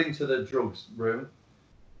 Got dragged into the drugs room.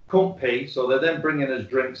 Couldn't pee. So they're then bringing us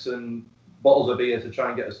drinks and bottles of beer to try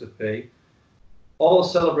and get us to pee. All the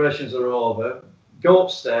celebrations are over. Go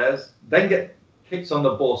upstairs. Then get kicked on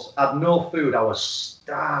the bus. Had no food. I was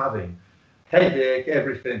starving. Headache,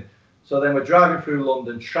 everything. So then we're driving through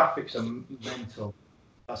London. Traffic's mental.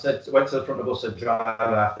 Went to the front of the bus, said,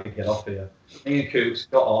 driver, I have to get off here. Me and Coops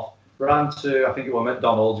got off, ran to, I think it was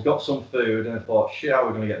McDonald's, got some food, and I thought, shit, how are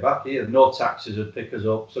we going to get back here? No taxis would pick us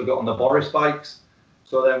up. So we got on the Boris bikes.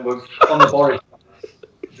 So then we're on the Boris bikes,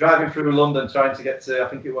 driving through London, trying to get to, I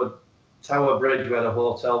think it was Tower Bridge, where the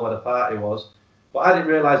hotel, where the party was. But I didn't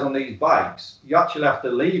realise on these bikes, you actually have to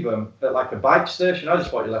leave them at like a bike station. I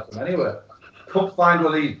just thought you left them anywhere. Couldn't find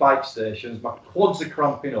one of these bike stations. My quads are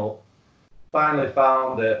cramping up. Finally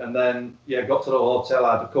found it, and then got to the hotel.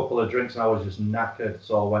 I had a couple of drinks, and I was just knackered,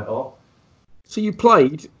 so I went home. So you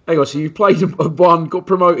played. So you played one, got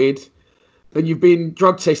promoted, then you've been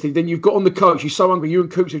drug tested, then you've got on the coach. You're so hungry. You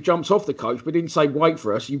and Coops have jumped off the coach, but didn't say wait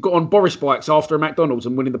for us. You've got on Boris bikes after a McDonald's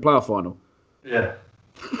and winning the playoff final. Yeah.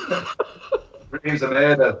 Dreams are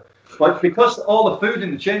made of. But because all the food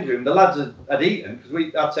in the change room, the lads had eaten because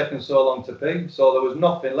we had taken so long to pee, so there was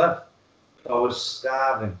nothing left. I was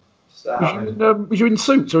starving. Was you in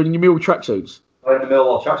suits or in your Millwall tracksuits? Or in the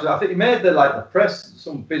Millwall tracksuits. I think he made the press.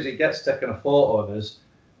 Some busy gets taking a photo of us,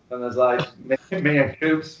 and there's like me and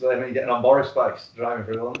Coops getting on Boris bikes driving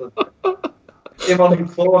through London. Him on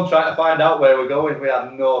his phone trying to find out where we're going. We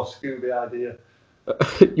had no Scooby idea.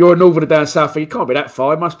 You're a northerner down south, you can't be that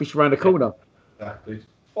far. It must be around the corner. Exactly.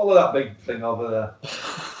 Follow that big thing over there.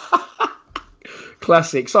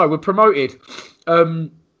 Classic. So we're promoted.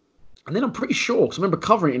 And then I'm pretty sure, because I remember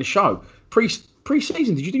covering it in a show,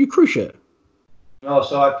 pre-season, did you do your cruise shirt? No,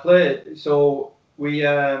 so I played, so we'd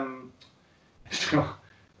done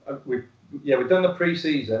the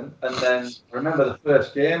pre-season, and then I remember the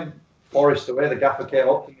first game, Forest away, the gaffer came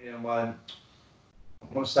up to me and went,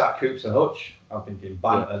 I'm going to start Coops and Hutch. I'm thinking,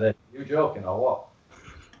 banter, are you joking or what?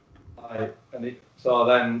 So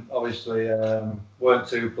then, obviously, weren't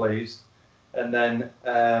too pleased. And then,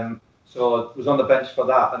 so I was on the bench for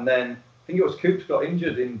that. And then, I think it was Coops got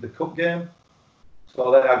injured in the cup game.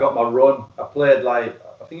 So then I got my run. I played I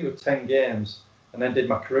think it was 10 games. And then did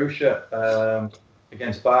my cruise shirt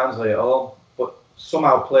against Barnsley at home. But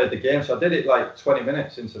somehow played the game. So I did it 20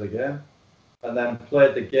 minutes into the game. And then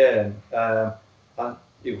played the game. And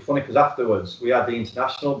it was funny because afterwards, we had the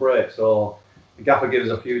international break. So the gaffer gives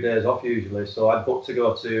us a few days off usually, so I'd booked to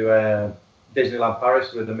go to Disneyland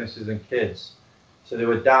Paris with the missus and kids. So they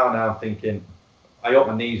were down now thinking, I hope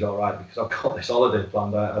my knee's all right because I've got this holiday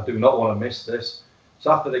planned. I do not want to miss this.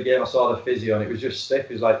 So after the game, I saw the physio and it was just stiff.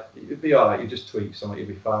 He was like, you'll be all right, you just tweak something, you'll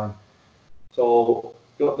be fine. So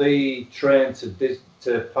got the train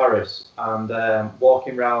to Paris and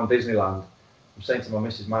walking around Disneyland. I'm saying to my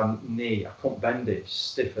missus, my knee, I couldn't bend it, it's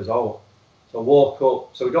stiff as all. So I woke up,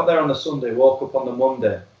 so we got there on the Sunday, woke up on the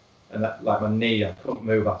Monday, and my knee, I couldn't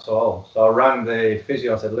move at all. So I rang the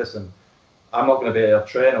physio and said, listen, I'm not going to be able to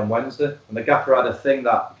train on Wednesday. And the gaffer had a thing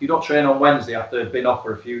that if you don't train on Wednesday after you've been off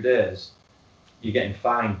for a few days, you're getting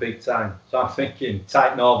fined big time. So I'm thinking,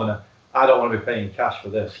 tight northerner, I don't want to be paying cash for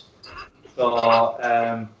this.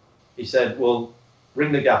 So he said, well,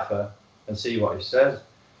 ring the gaffer and see what he says.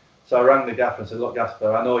 So I rang the gaffer and said, look,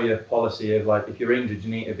 gaffer, I know your policy of if you're injured, you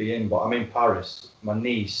need to be in, but I'm in Paris, my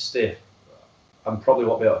knee's stiff. I probably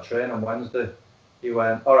won't be able to train on Wednesday. He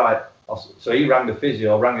went, all right, So he rang the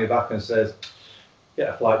physio, rang me back and says, get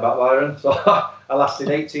a flight back, Byron. So I lasted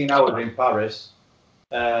 18 hours in Paris,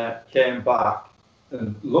 came back,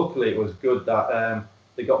 and luckily it was good that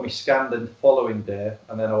they got me scanned the following day,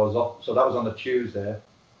 and then I was off. So that was on the Tuesday, and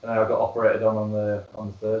then I got operated on the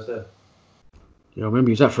Thursday. Yeah, I remember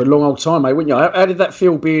you was out for a long old time, mate, weren't you? How did that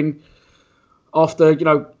feel being after,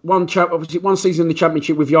 one season in the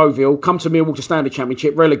Championship with Yeovil, come to Millwall to stay in the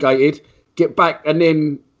Championship, relegated, get back, and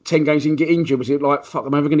then 10 games in, get injured? Was it like, fuck,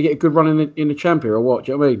 am I ever going to get a good run in the Champion or what?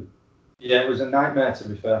 Do you know what I mean? Yeah, it was a nightmare, to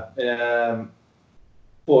be fair.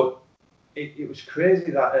 But it was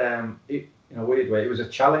crazy that, in a weird way, it was a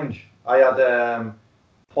challenge. I had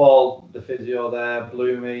Paul, the physio there,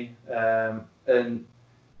 Bloomy, and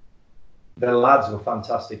the lads were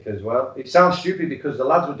fantastic as well. It sounds stupid because the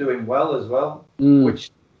lads were doing well as well, which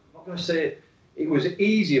I'm not going to say it was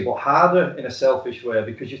easier but harder in a selfish way,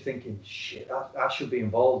 because you're thinking, shit, I should be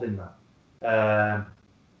involved in that.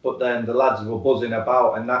 But then the lads were buzzing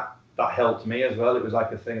about, and that helped me as well. It was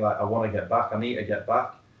like a thing like, I want to get back, I need to get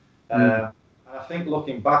back. And I think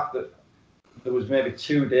looking back, that there was maybe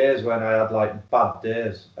 2 days when I had like bad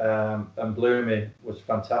days, and Bloomy was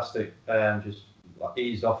fantastic, just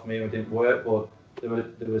eased off me and it didn't work, but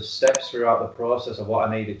there were steps throughout the process of what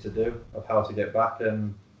I needed to do, of how to get back,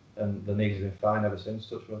 and the knees have been fine ever since,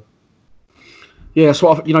 touch wood. Yeah,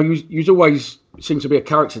 so you always seem to be a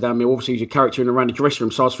character down there. Obviously, you're a character in and around the dressing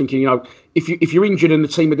room. So I was thinking, if you're injured and the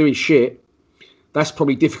team are doing shit, that's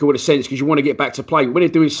probably difficult in a sense, because you want to get back to play. When they're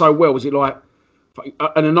doing so well, is it like?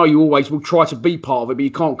 And I know you always will try to be part of it, but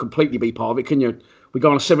you can't completely be part of it, can you? We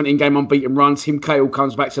go on a 17-game unbeaten run. Tim Cahill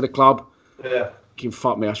comes back to the club. Yeah.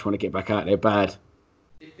 Fuck me, I just want to get back out there bad.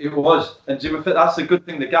 It was, and that's a good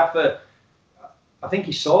thing. The gaffer, I think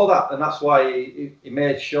he saw that, and that's why he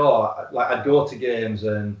made sure, like, I'd go to games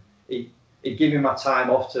and he'd give me my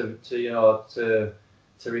time off to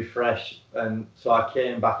refresh. And so I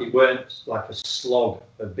came back. It weren't like a slog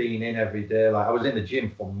of being in every day. Like, I was in the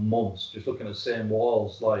gym for months, just looking at the same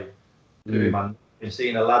walls, like doing and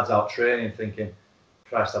seeing the lads out training, thinking,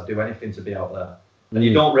 Christ, I'd do anything to be out there. And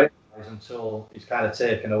you don't realise until it's kind of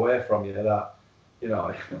taken away from you that, we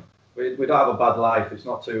don't have a bad life. It's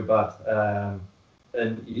not too bad.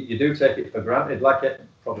 And you do take it for granted, like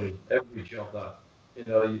probably every job that,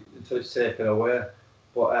 until it's taken away.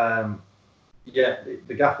 But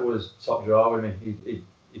the gaffer was top drawer with me.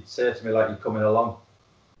 He'd say to me, like, you're coming along.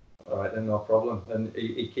 All right, then, no problem. And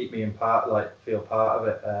he'd keep me feel part of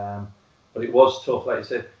it. But it was tough, like you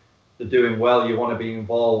said, they're doing well, you want to be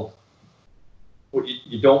involved. But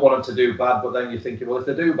you don't want them to do bad, but then you're thinking, well, if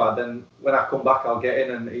they do bad, then when I come back, I'll get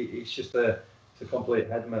in, and it's just a complete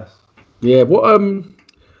head mess. Yeah,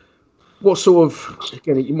 what sort of,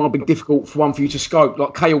 again, it might be difficult for you to scope,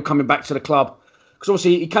 like Cahill coming back to the club, because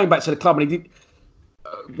obviously he came back to the club and he did.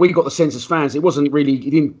 We got the sense as fans, it wasn't really, he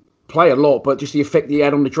didn't play a lot, but just the effect he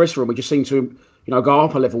had on the dressing room, we just seemed to him, go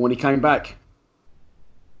up a level when he came back.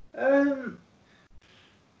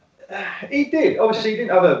 He did. Obviously, he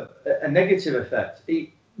didn't have a negative effect.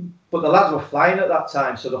 But the lads were flying at that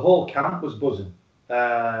time, so the whole camp was buzzing.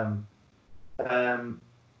 But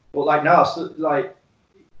like now, like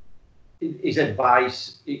his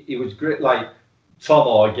advice, he was great. Like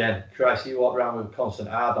Tomo again, Christ, he walked around with a constant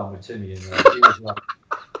hard on with Timmy, and he was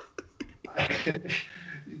like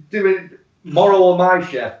doing moral on my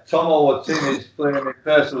chef. Tomo was Timmy's playing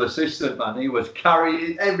personal assistant, man. He was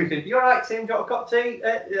carrying everything. You all right, Tim? Got a cup of tea?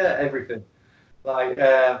 Yeah, everything. Like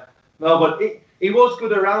no, but he was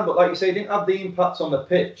good around. But like you say, he didn't have the impact on the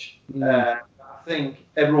pitch. I think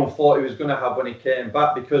everyone thought he was going to have when he came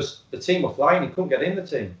back, because the team were flying. He couldn't get in the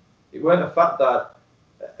team. It weren't a fact that.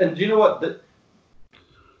 And do you know what?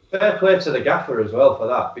 Fair play to the gaffer as well for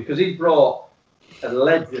that, because he brought a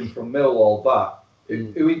legend from Millwall back.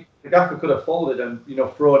 The gaffer could have folded and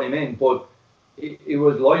thrown him in, but he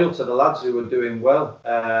was loyal to the lads who were doing well.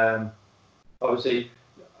 Obviously,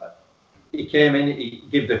 he came in, he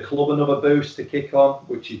gave the club another boost to kick on,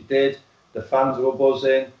 which he did. The fans were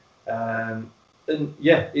buzzing, and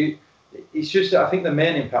yeah, it's just, I think the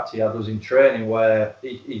main impact he had was in training, where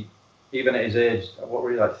he even at his age, what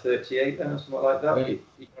were he, like 38 then or something like that?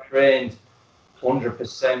 He trained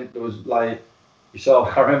 100%. There was like,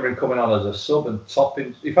 I remember him coming on as a sub and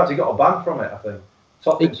topping. In fact, he got a ban from it, I think.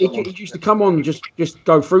 He used to come on and just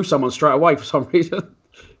go through someone straight away for some reason.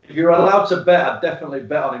 If you were allowed to bet, I'd definitely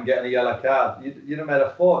bet on him getting a yellow card. You'd have made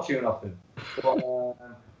a fortune off him. But,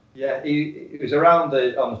 yeah, he was around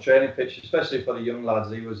on the training pitch, especially for the young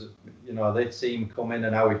lads. He was, they'd see him come in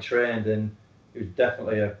and how he trained, and he was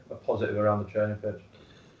definitely a positive around the training pitch.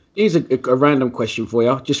 Here's a random question for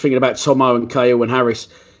you. Just thinking about Tomo and Cahill and Harris.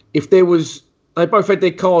 if there was, they both had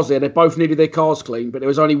their cars there. They both needed their cars cleaned, but there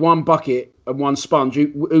was only one bucket and one sponge.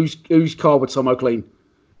 Whose car would Tomo clean?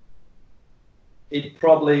 He'd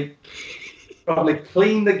probably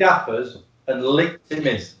clean the gaffers and lick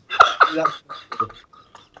Timmy's.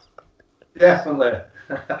 Definitely.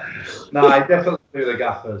 No, I definitely do the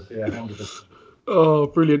gaffers. Yeah, 100%. Oh,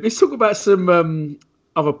 brilliant! Let's talk about some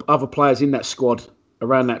other players in that squad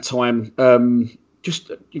around that time.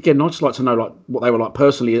 Just again, I'd just like to know like what they were like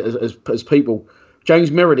personally as people.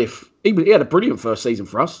 James Meredith, he had a brilliant first season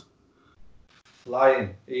for us.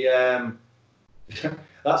 Flying. He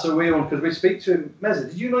that's a weird one because we speak to him. Mezza,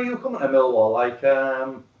 did you know you were coming to Millwall like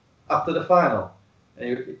after the final?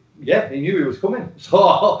 And he knew he was coming.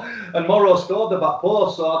 So and Morrow scored the back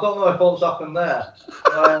post. So I don't know if what's happened there.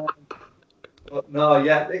 But no,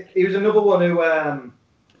 yeah, he was another one who.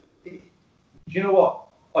 You know what?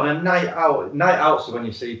 On a night out's when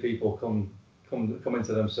you see people come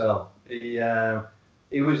into themselves. He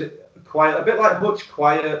was quiet, a bit like Hutch,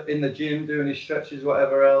 quiet in the gym, doing his stretches,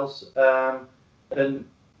 whatever else. And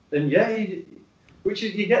yeah, which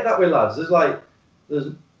is, you get that with lads. There's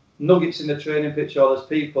nuggets in the training pitch, or there's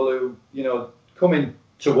people who come in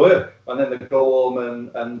to work and then they go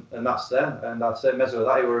home and that's them. And I'd say Mezzo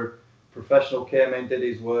that he were professional, came in, did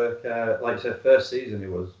his work. Like I said, first season he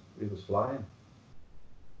was flying.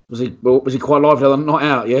 Was he quite lively on the night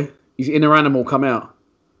out? Yeah, his inner animal come out.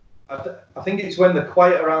 I think it's when they're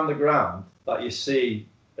quiet around the ground that you see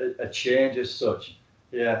a change as such.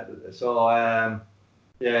 Yeah. So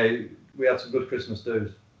we had some good Christmas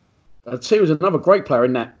dues. I'd say he was another great player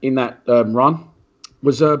in that run.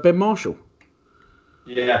 Was Ben Marshall?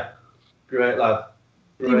 Yeah, great lad.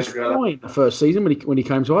 He was flying the first season when he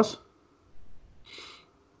came to us.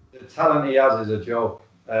 The talent he has is a joke.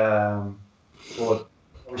 But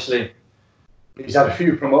obviously, he's had a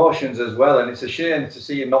few promotions as well, and it's a shame to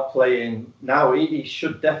see him not playing now. He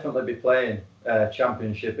should definitely be playing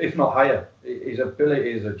Championship, if not higher. His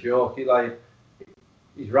ability is a joke.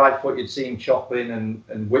 He's right foot, you'd see him chopping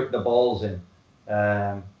and whip the balls in.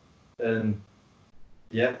 And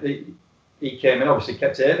yeah, he came in, obviously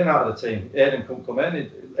kept Aiden out of the team. Aiden couldn't come in.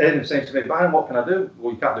 Aiden saying to me, "Man, what can I do?"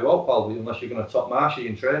 Well, you can't do all, pal, unless you're going to top Marshy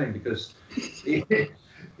in training, because he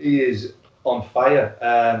is on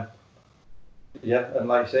fire. Yeah, and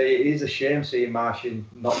like I say, it is a shame seeing Marshy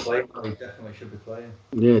not playing. He definitely should be playing.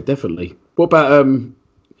 Yeah, definitely. What about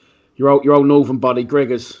your old Northern buddy,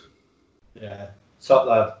 Gregors? Yeah, top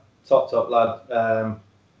lad.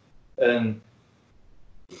 And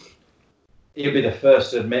he'll be the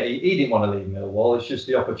first to admit he didn't want to leave Millwall. It's just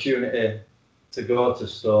the opportunity to go to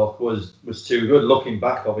Stoke was too good. Looking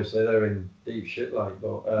back, obviously they're in deep shit,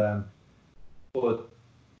 but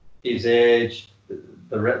his age,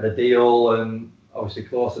 the deal, and obviously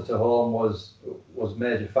closer to home was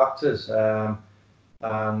major factors.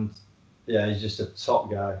 And yeah, he's just a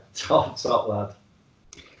top guy, top lad.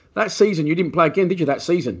 That season, you didn't play again, did you? That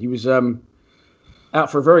season, you was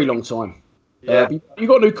out for a very long time. Yeah, you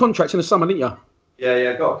got a new contract in the summer, didn't you?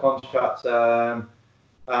 Yeah, got a contract.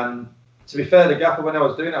 And to be fair, the gaffer, when I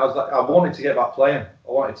was doing it, I was like, I wanted to get back playing.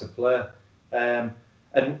 I wanted to play. And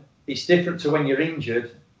it's different to when you're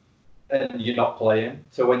injured and you're not playing,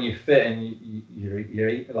 to when you're fit and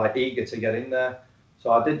you're like eager to get in there.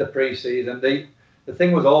 So I did the pre-season. The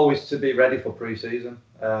thing was always to be ready for pre-season.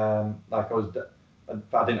 I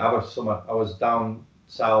didn't have a summer. I was down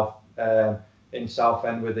south in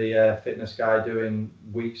Southend with the fitness guy, doing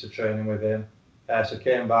weeks of training with him. So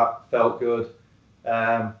came back, felt good,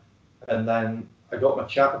 and then I got my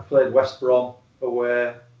chance. I played West Brom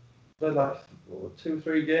away. Played like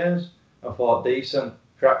 2-3 games. I thought decent,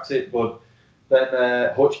 cracked it, but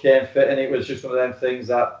then Hutch came fit, and it was just one of them things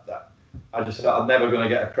that I just thought I'm never going to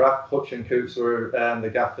get a crack. Hutch and Coops were the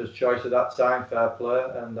gaffer's choice at that time, fair play,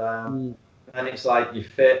 and it's like you're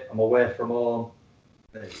fit. I'm away from home.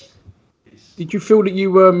 Did you feel that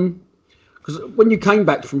you because when you came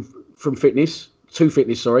back from fitness, I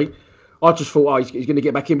just thought he's going to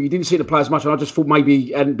get back in, but you didn't see the play as much, and I just thought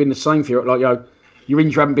maybe it hadn't been the same for you. Like, your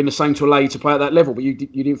injury hadn't been the same to allow you to play at that level, but you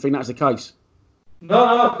didn't think that was the case.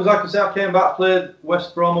 No, because like I said, I came back, played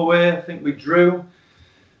West Brom away. I think we drew.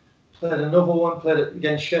 Played another one, played it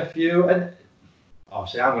against Sheffield, and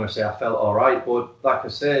obviously I'm going to say I felt all right, but like I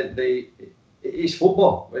said, it's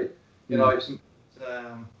football. Right? It's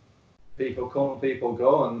people come, people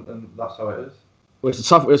go, and that's how it is. Well, it's a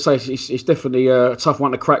tough. It's definitely a tough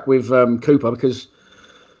one to crack with Cooper, because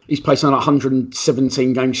he's played something like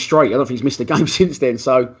 117 games straight. I don't think he's missed a game since then.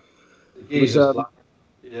 So it was, I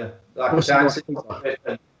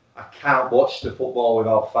can't watch the football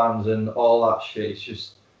without fans and all that shit. It's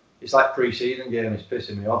just it's like pre-season game. It's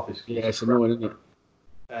pissing me off. It's annoying, isn't it?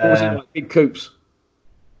 What was he like, Big Coops?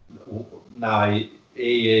 No,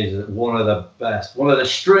 he is one of the best, one of the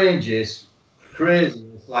strangest,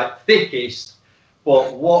 craziest, like thickest.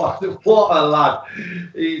 But what a lad!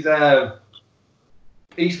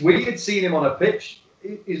 He's weird seeing him on a pitch.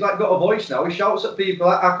 He's like got a voice now. He shouts at people.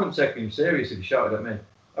 I couldn't take him serious if he shouted at me.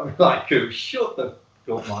 I'd be like, "Coop, shut the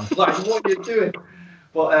fuck, man! Like, what are you doing?"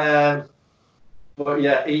 But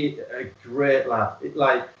yeah, he a great lad.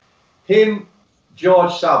 Like him,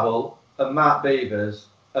 George Saville and Matt Beavers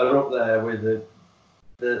are up there with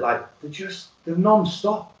they're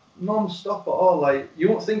non-stop at all. Like you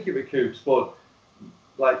won't think it with Coops, but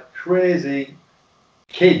like crazy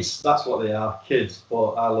kids. That's what they are, kids.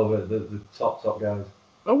 But I love it. The top guys.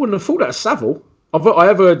 I wouldn't have thought that of Saville. I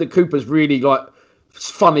have heard that Cooper's really like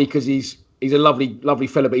funny because he's a lovely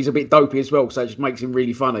fella, but he's a bit dopey as well, so it just makes him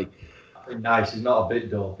really funny. Nice. He's not a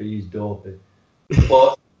bit dopey. He's dopey.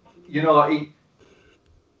 But you know,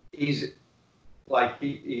 he's not.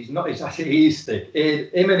 He's thick.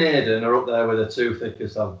 Him and Aidan are up there with the two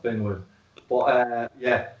thickest I've been with. But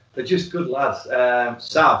yeah, they're just good lads.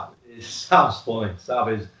 Sav's funny.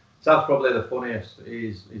 Sav's probably the funniest.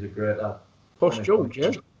 He's a great lad. Posh George,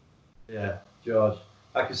 yeah. Yeah, George.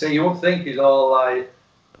 I can say you won't think he's all like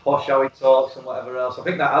posh how he talks and whatever else. I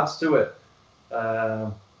think that adds to it.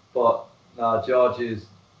 But no, George is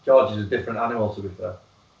a different animal, to be fair.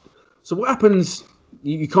 So what happens?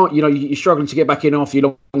 You can't, you're struggling to get back in after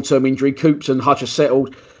your long-term injury. Coops and Hutch are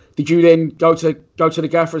settled. Did you then go to the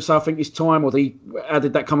gaffer and say, I think it's time, or how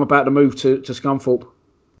did that come about, the move to Scunthorpe?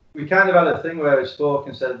 We kind of had a thing where we spoke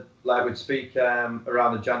and said, like, we'd speak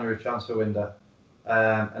around the January transfer window,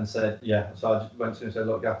 and said, yeah. So I just went to him and said,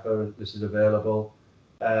 look, gaffer, this is available,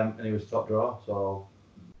 and he was top draw. So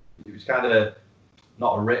it was kind of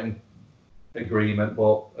not a written agreement,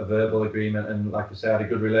 but a verbal agreement. And like I said, I had a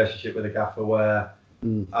good relationship with the gaffer where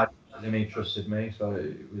he trusted me, so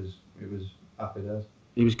it was happy days.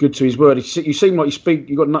 He was good to his word. You seem like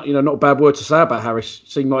you got not a bad word to say about Harris.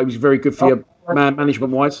 Seemed like he was very good for you, man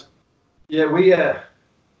management wise. Yeah, we. I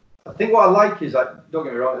think what I like is that, don't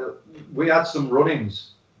get me wrong, we had some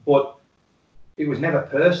run-ins, but it was never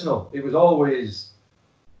personal. It was always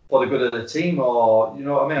for the good of the team, or you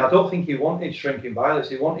know what I mean. I don't think he wanted shrinking violence.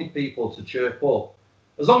 He wanted people to chirp up,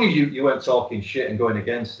 as long as you weren't talking shit and going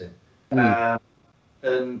against him.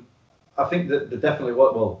 And I think that definitely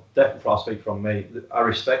I'll speak from me. I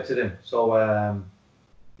respected him, so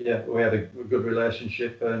yeah, we had a good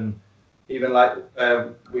relationship, and even like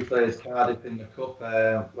we played Cardiff in the cup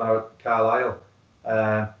when I was at Carlisle,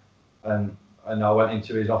 and I went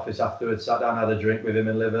into his office afterwards, sat down, had a drink with him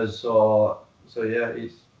in Livers. So yeah,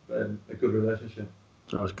 it's a good relationship.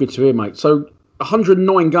 Oh, it's good to hear, mate. So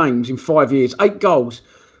 109 games in 5 years, 8 goals.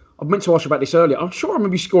 I meant to ask you about this earlier. I'm sure I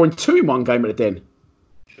remember you scoring 2 in one game at the Den.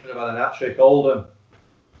 Should have had an hat-trick, Oldham.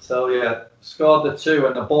 So yeah, scored the 2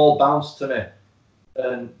 and the ball bounced to me,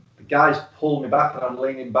 and the guys pulled me back and I'm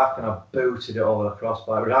leaning back and I booted it over the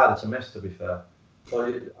crossbar. It was harder to miss, to be fair. So I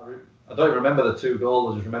don't even remember the 2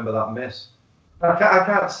 goals. I just remember that miss. I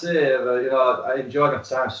can't say that, I enjoyed my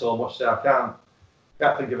time so much there. I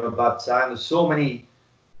can't think of a bad time. There's so many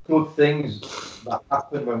good things that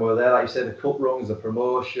happened when we were there. Like you said, the cup runs, the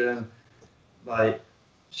promotion, like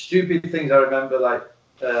stupid things I remember, like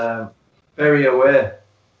Bury away.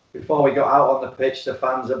 Before we got out on the pitch, the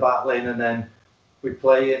fans are battling, and then we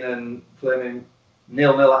playing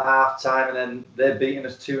 0-0 at half time, and then they're beating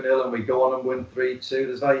us 2-0 and we go on and win 3-2.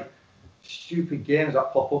 There's like stupid games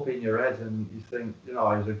that pop up in your head, and you think, it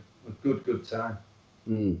was a good time.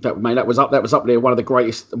 That was up there, one of the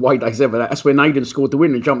greatest away days ever. That's when Aidan scored the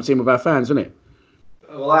winner and jumped in with our fans, wasn't it?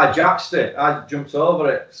 Well, I jacked it. I jumped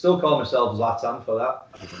over it. Still call myself Zlatan for that.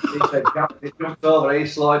 He said jacked it, jumped over it, he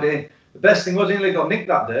slid in. The best thing was he only got nicked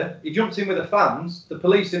that day. He jumped in with the fans. The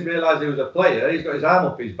police didn't realise he was a player. He's got his arm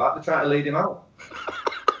up his back. They're trying to lead him out.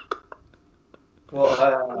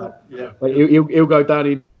 But, yeah. He'll go down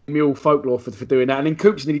in mule folklore for doing that. And then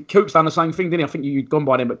Coops done the same thing, didn't he? I think you'd gone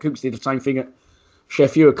by then, but Coops did the same thing at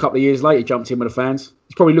Sheffield a couple of years later. He jumped in with the fans.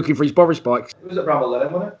 He's probably looking for his Boris bikes. It was at Bramall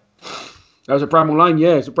Lane, wasn't it? That was at Bramall Lane,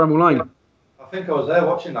 yeah. It's at Bramall Lane. I think I was there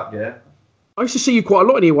watching that game. I used to see you quite a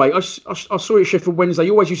lot anyway. I saw you at Sheffield Wednesday.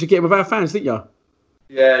 You always used to get in with our fans, didn't you?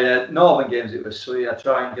 Yeah. Northern games, it was sweet. I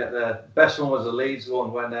try and get there. Best one was the Leeds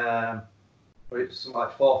one when it was something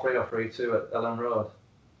like 4-3 or 3-2 at Ellen Road.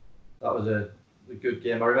 That was a good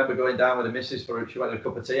game. I remember going down with the missus for she went a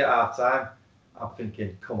cup of tea at half time. I'm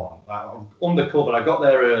thinking, come on, I'm undercover. I got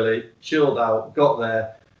there early, chilled out, got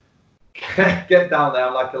there, get down there,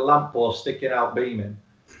 I'm like a lamppost sticking out beaming.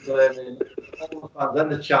 learning all the fans, then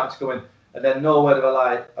the chants coming, and then nowhere they were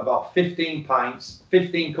like about 15 pints,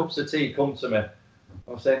 15 cups of tea come to me.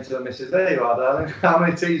 I'm saying to the missus, there you are, darling, how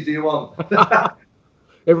many teas do you want?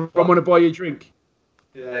 Everyone want to buy you a drink?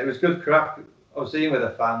 Yeah, it was good crack. I was seeing with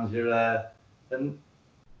the fans, and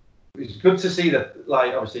it was good to see that,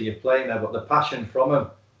 like, obviously you're playing there, but the passion from them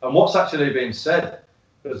and what's actually being said.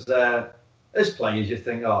 Because as players, you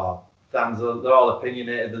think, oh, fans, they're all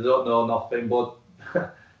opinionated, they don't know nothing. But,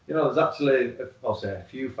 there's actually, I'll say a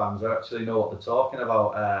few fans that actually know what they're talking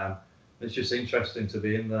about. It's just interesting to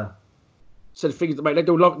be in there. So the things, mate, they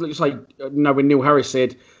do love, it's like, when Neil Harris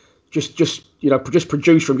said, just produce for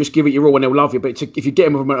them, just give it your all and they'll love you. But if you get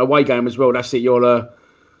them with them at an away game as well, that's it,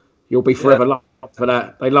 you'll be forever loved for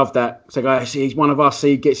that. They love that. So he's one of us,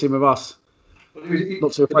 he gets in with us.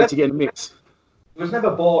 Not too afraid to get in the mix. There was never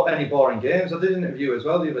any boring games. I did an interview as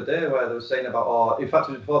well the other day where they were saying about, in fact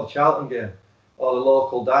it was before the Charlton game, or the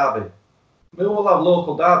local derby. We all have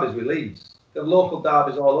local derbies with Leeds. They have local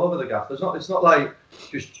derbies all over the gaff. It's not like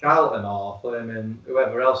just Charlton or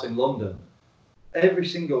whoever else in London. Every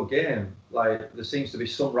single game, like, there seems to be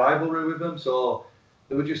some rivalry with them. So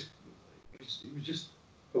they were just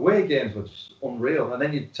away games were just unreal. And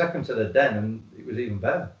then you'd take them to the Den and it was even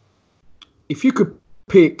better. If you could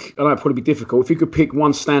pick, I know it'd probably be difficult, if you could pick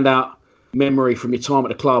one standout memory from your time at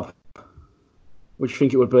the club, what do you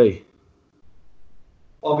think it would be?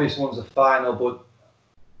 Obvious one's the final, but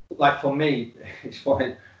like for me, it's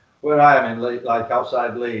funny, where I am in, like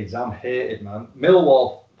outside Leeds, I'm hated, man.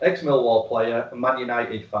 Ex-Millwall player, a Man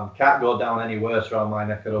United fan, can't go down any worse around my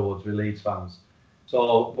neck of the woods with Leeds fans.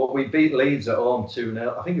 So, but we beat Leeds at home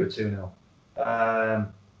 2-0, I think it was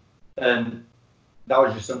 2-0. And that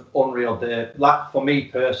was just an unreal day. Like, for me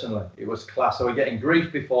personally, it was class. So we're getting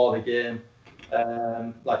grief before the game,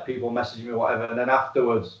 like people messaging me, whatever, and then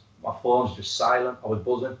afterwards, my phone's just silent. I was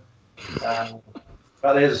buzzing.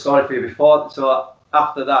 Right, here's a story for you. So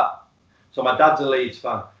after that, so my dad's a Leeds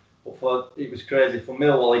fan, but it was crazy. For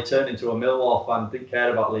Millwall, he turned into a Millwall fan. Didn't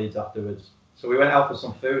care about Leeds afterwards. So we went out for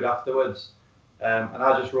some food afterwards, and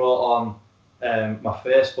I just wrote on my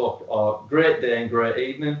Facebook, "Great day and great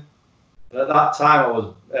evening." And at that time, I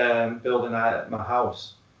was building out my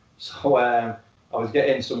house, so I was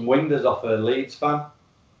getting some windows off a Leeds fan.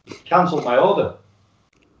 He cancelled my order.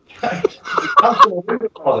 Cancelled my window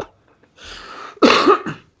order.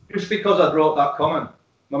 Just because I wrote that comment.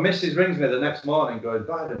 My missus rings me the next morning going,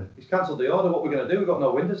 "Biden, he's cancelled the order. What are we going to do? We've got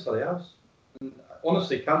no windows for the house." And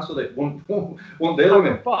honestly, cancelled it. Won't deal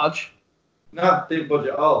with me. Budge? No, didn't budge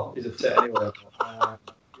at all. He's upset anyway.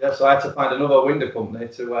 So I had to find another window company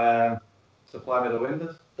to supply me the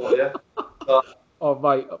windows. But yeah. Oh,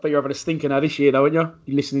 mate, I bet you're having a stinker now this year, though, aren't you?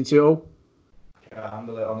 You listening to it all? I can't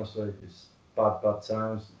handle it, honestly. It's bad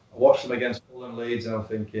times. I watched them against Fulham Leeds and I'm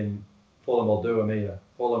thinking, Fulham will do them here.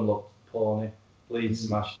 Fulham looked pony. Leeds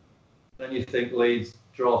smashed. Then you think Leeds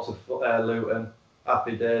draw to Luton.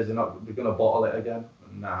 Happy days. They're going to bottle it again.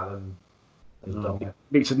 Nah, then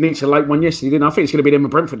Needs a late one yesterday, didn't I? think it's going to be them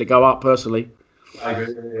and Brentford to go up, personally. I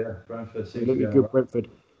agree. Yeah, Brentford. Good Brentford.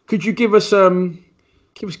 Could you give us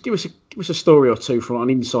give us a story or two from an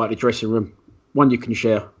inside the dressing room? One you can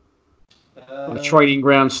share. A training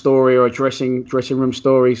ground story or a dressing room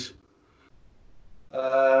stories.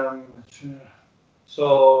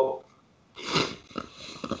 So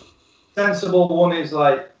sensible one is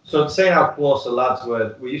like, so saying how close the lads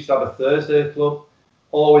were. We used to have a Thursday club,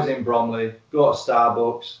 always in Bromley. Go to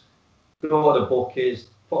Starbucks, go to the bookies,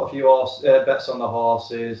 put a few bets on the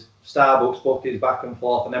horses. Starbucks, bookies, back and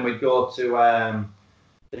forth, and then we'd go to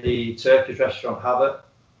the Turkish restaurant Havoc,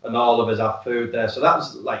 and all of us have food there. So that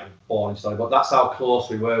was like a boring story, but that's how close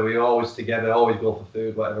we were. We were always together, always go for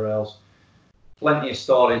food, whatever else. Plenty of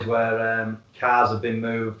stories where cars have been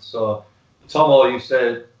moved. So Tomo used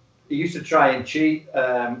to try and cheat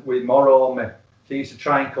with Morrow on me. So he used to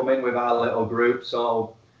try and come in with our little group.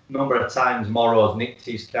 So a number of times Morrow's nicked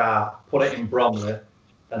his car, put it in Bromley,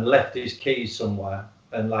 and left his keys somewhere.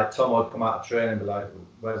 And like Tom would come out of training and be like,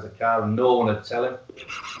 "Where's the car?" And no one would tell him. He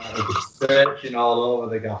was searching all over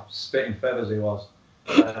the gaff, spitting feathers he was.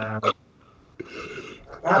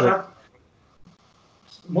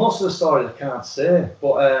 Most of the stories I can't say,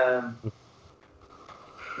 but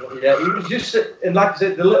yeah, it was just, and like I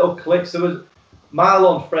said, the little cliques. There was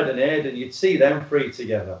Marlon, Fred, and Aidan. You'd see them three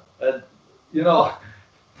together, and they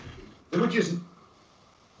were just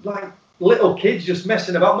like little kids just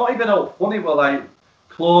messing about. Not even out funny, but like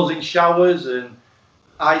closing showers and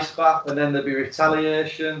ice bath, and then there'd be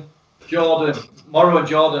retaliation. Morrow and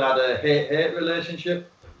Jordan had a hate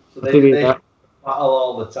relationship, so they battle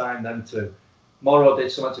all the time, them two. Morrow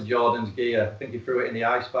did something to Jordan's gear. I think he threw it in the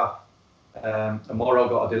ice bath. And Morrow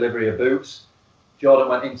got a delivery of boots. Jordan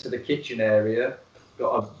went into the kitchen area,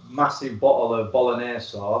 got a massive bottle of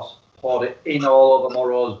bolognese sauce, poured it in all over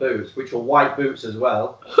Morrow's boots, which were white boots as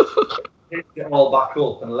well. Picked it all back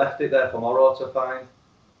up and left it there for Morrow to find.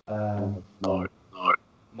 No.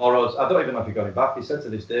 Morrow's, I don't even know if he got it back. He said to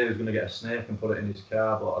this day he was going to get a snake and put it in his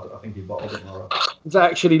car, but I think he bottled it, Morrow. Is that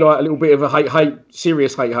actually like a little bit of a hate,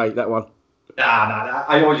 serious hate, that one? Nah.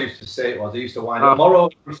 I always used to say it was. I used to wind up. Morrow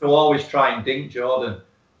used to always try and dink Jordan.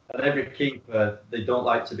 And every keeper, they don't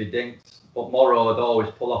like to be dinked. But Morrow would always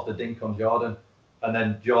pull off the dink on Jordan. And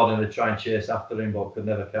then Jordan would try and chase after him, but could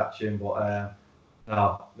never catch him. But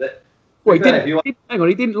no. Well, he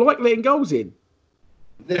didn't like letting goals in.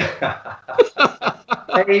 He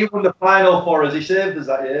won the final for us. He saved us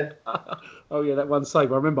that year. Oh yeah, that one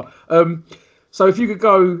save I remember. So if you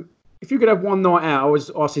could have one night out, I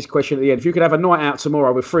always ask this question at the end. If you could have a night out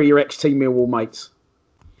tomorrow with 3 of your ex-team Millwall mates,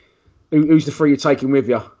 who's the 3 you're taking with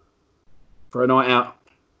you for a night out?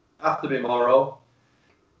 Have to be Morrow.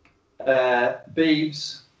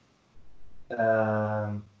 Beebs.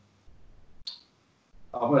 I'm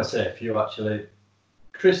going to say a few actually.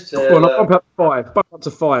 Chris Taylor. Well, bump up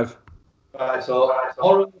to 5. Right, so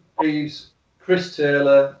Morrow, Beebs, Chris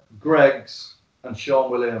Taylor, Greggs, and Sean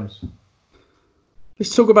Williams.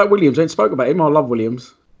 Let's talk about Williams. I ain't spoke about him. I love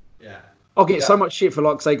Williams. Yeah. I'll get so much shit for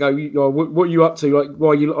what are you up to? Like,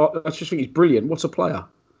 why I just think he's brilliant. What's a player?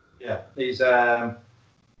 Yeah, he's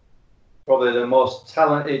probably the most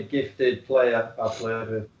talented, gifted player I've played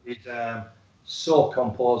with. He's so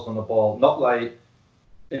composed on the ball. Not like,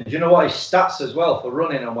 and do you know what? His stats as well for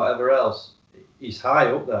running and whatever else, he's high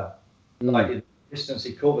up there. Like the distance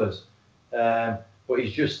he covers. But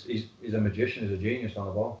he's a magician. He's a genius on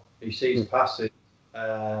the ball. He sees passes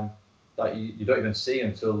that you don't even see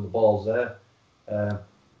until the ball's there.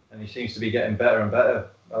 And he seems to be getting better and better.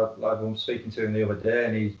 I was speaking to him the other day,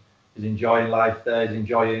 and he's enjoying life there. He's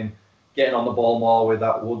enjoying getting on the ball more with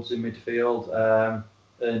that Woods in midfield.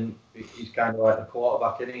 And he's kind of like the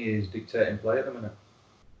quarterback, isn't he? He's dictating play at the minute.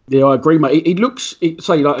 Yeah, I agree, mate. He looks. It's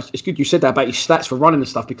good you said that about his stats for running and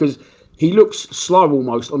stuff, because he looks slow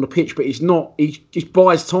almost on the pitch, but he's not. He just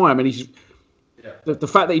buys time, and he's. Yeah. The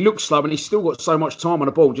fact that he looks slow and he's still got so much time on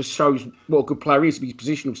the ball just shows what a good player he is, his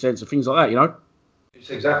positional sense and things like that, you know? It's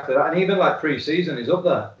exactly that. And even like pre-season, he's up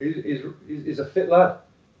there. He's a fit lad.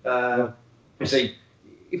 You see,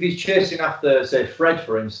 if he's chasing after, say, Fred,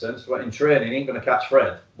 for instance, in training, he ain't going to catch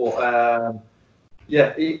Fred. But,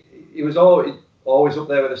 he was always up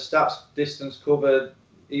there with the stats, distance covered,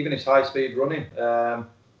 even his high-speed running.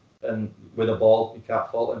 And with a ball, you can't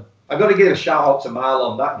fault him. I've got to give a shout-out to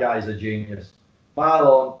Marlon. That guy's a genius.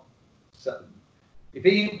 Marlon, if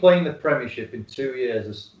he ain't playing the Premiership in 2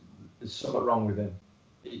 years, there's something wrong with him.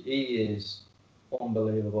 He is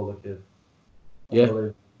unbelievable, the kid. Yeah.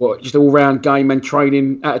 What, just all-round game and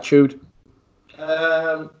training attitude? When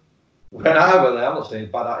I was there, I'm not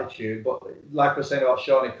saying bad attitude, but like I was saying about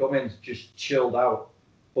Shawnee Cummings, just chilled out.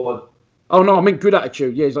 But oh no, I mean good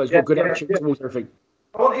attitude. Yeah, he's got good attitude towards everything.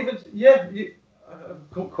 I don't even. I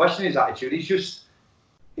couldn't question his attitude. He's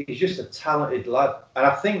just a talented lad, and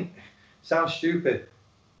I think, sounds stupid,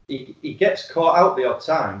 he gets caught out the odd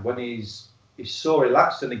time when he's so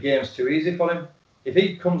relaxed and the game's too easy for him. If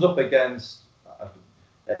he comes up against,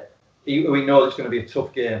 we know it's going to be a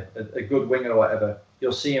tough game, a good winger or whatever,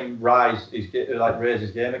 you'll see him raise his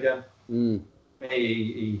game again.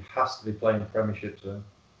 He has to be playing the Premiership, so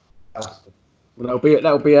has to. Well,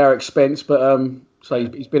 that'll be our expense, but so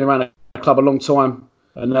he's been around the club a long time.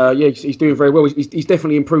 And he's doing very well. He's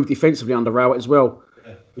definitely improved defensively under Rowett as well,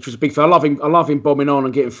 which was a big thing. I love him bombing on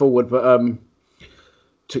and getting forward, but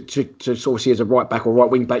to sort of see as a right back or right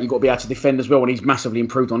wing back, you've got to be able to defend as well. And he's massively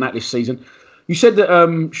improved on that this season. You said that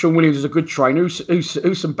Sean Williams is a good trainer.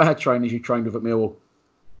 Who's some bad trainers you trained with at Millwall?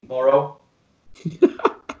 Morrow.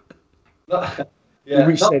 I'd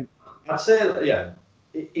say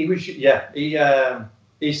he was. Yeah,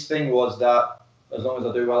 his thing was that as long as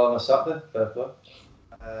I do well on a Saturday, fair play.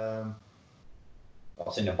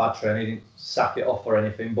 Not saying a bad trainer, he didn't sack it off or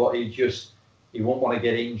anything, but he won't want to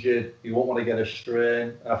get injured, he won't want to get a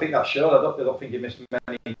strain. And I think that showed. I don't think he missed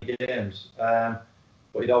many games, but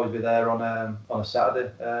he'd always be there on a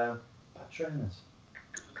Saturday. Bad trainers.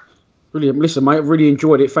 Brilliant. Listen, mate, I've really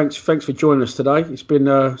enjoyed it. Thanks for joining us today. It's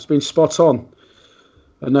been spot on,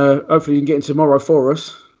 and hopefully you can get in tomorrow for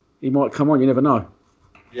us. He might come on. You never know.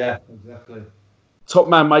 Yeah, exactly. Top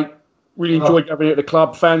man, mate. Really enjoyed having you at the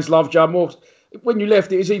club. Fans loved you. More when you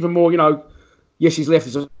left, it was even more. You know, yes, he's left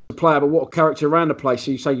as a player, but what a character around the place.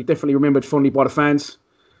 So you say you're definitely remembered fondly by the fans.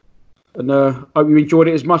 And hope you enjoyed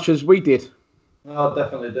it as much as we did. No, I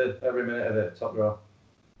definitely did. Every minute of it, top draw.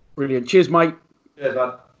 Brilliant. Cheers, mate. Cheers,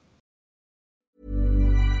 man.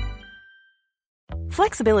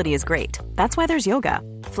 Flexibility is great. That's why there's yoga.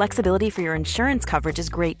 Flexibility for your insurance coverage is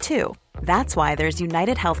great too. That's why there's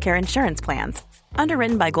United Healthcare Insurance Plans.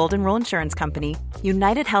 Underwritten by Golden Rule Insurance Company,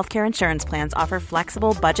 United Healthcare Insurance Plans offer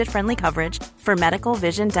flexible, budget-friendly coverage for medical,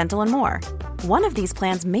 vision, dental, and more. One of these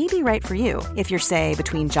plans may be right for you if you're, say,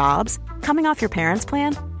 between jobs, coming off your parents'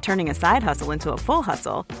 plan, turning a side hustle into a full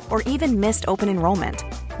hustle, or even missed open enrollment.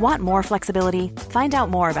 Want more flexibility? Find out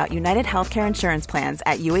more about United Healthcare Insurance Plans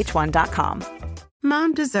at uh1.com.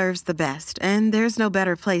 Mom deserves the best, and there's no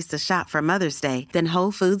better place to shop for Mother's Day than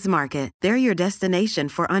Whole Foods Market. They're your destination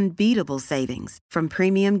for unbeatable savings, from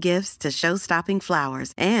premium gifts to show-stopping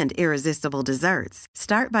flowers and irresistible desserts.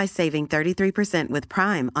 Start by saving 33% with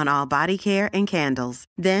Prime on all body care and candles.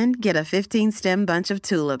 Then get a 15-stem bunch of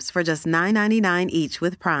tulips for just $9.99 each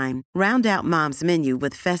with Prime. Round out Mom's menu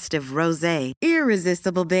with festive rosé,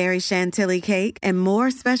 irresistible berry chantilly cake, and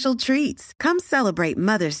more special treats. Come celebrate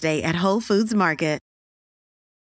Mother's Day at Whole Foods Market.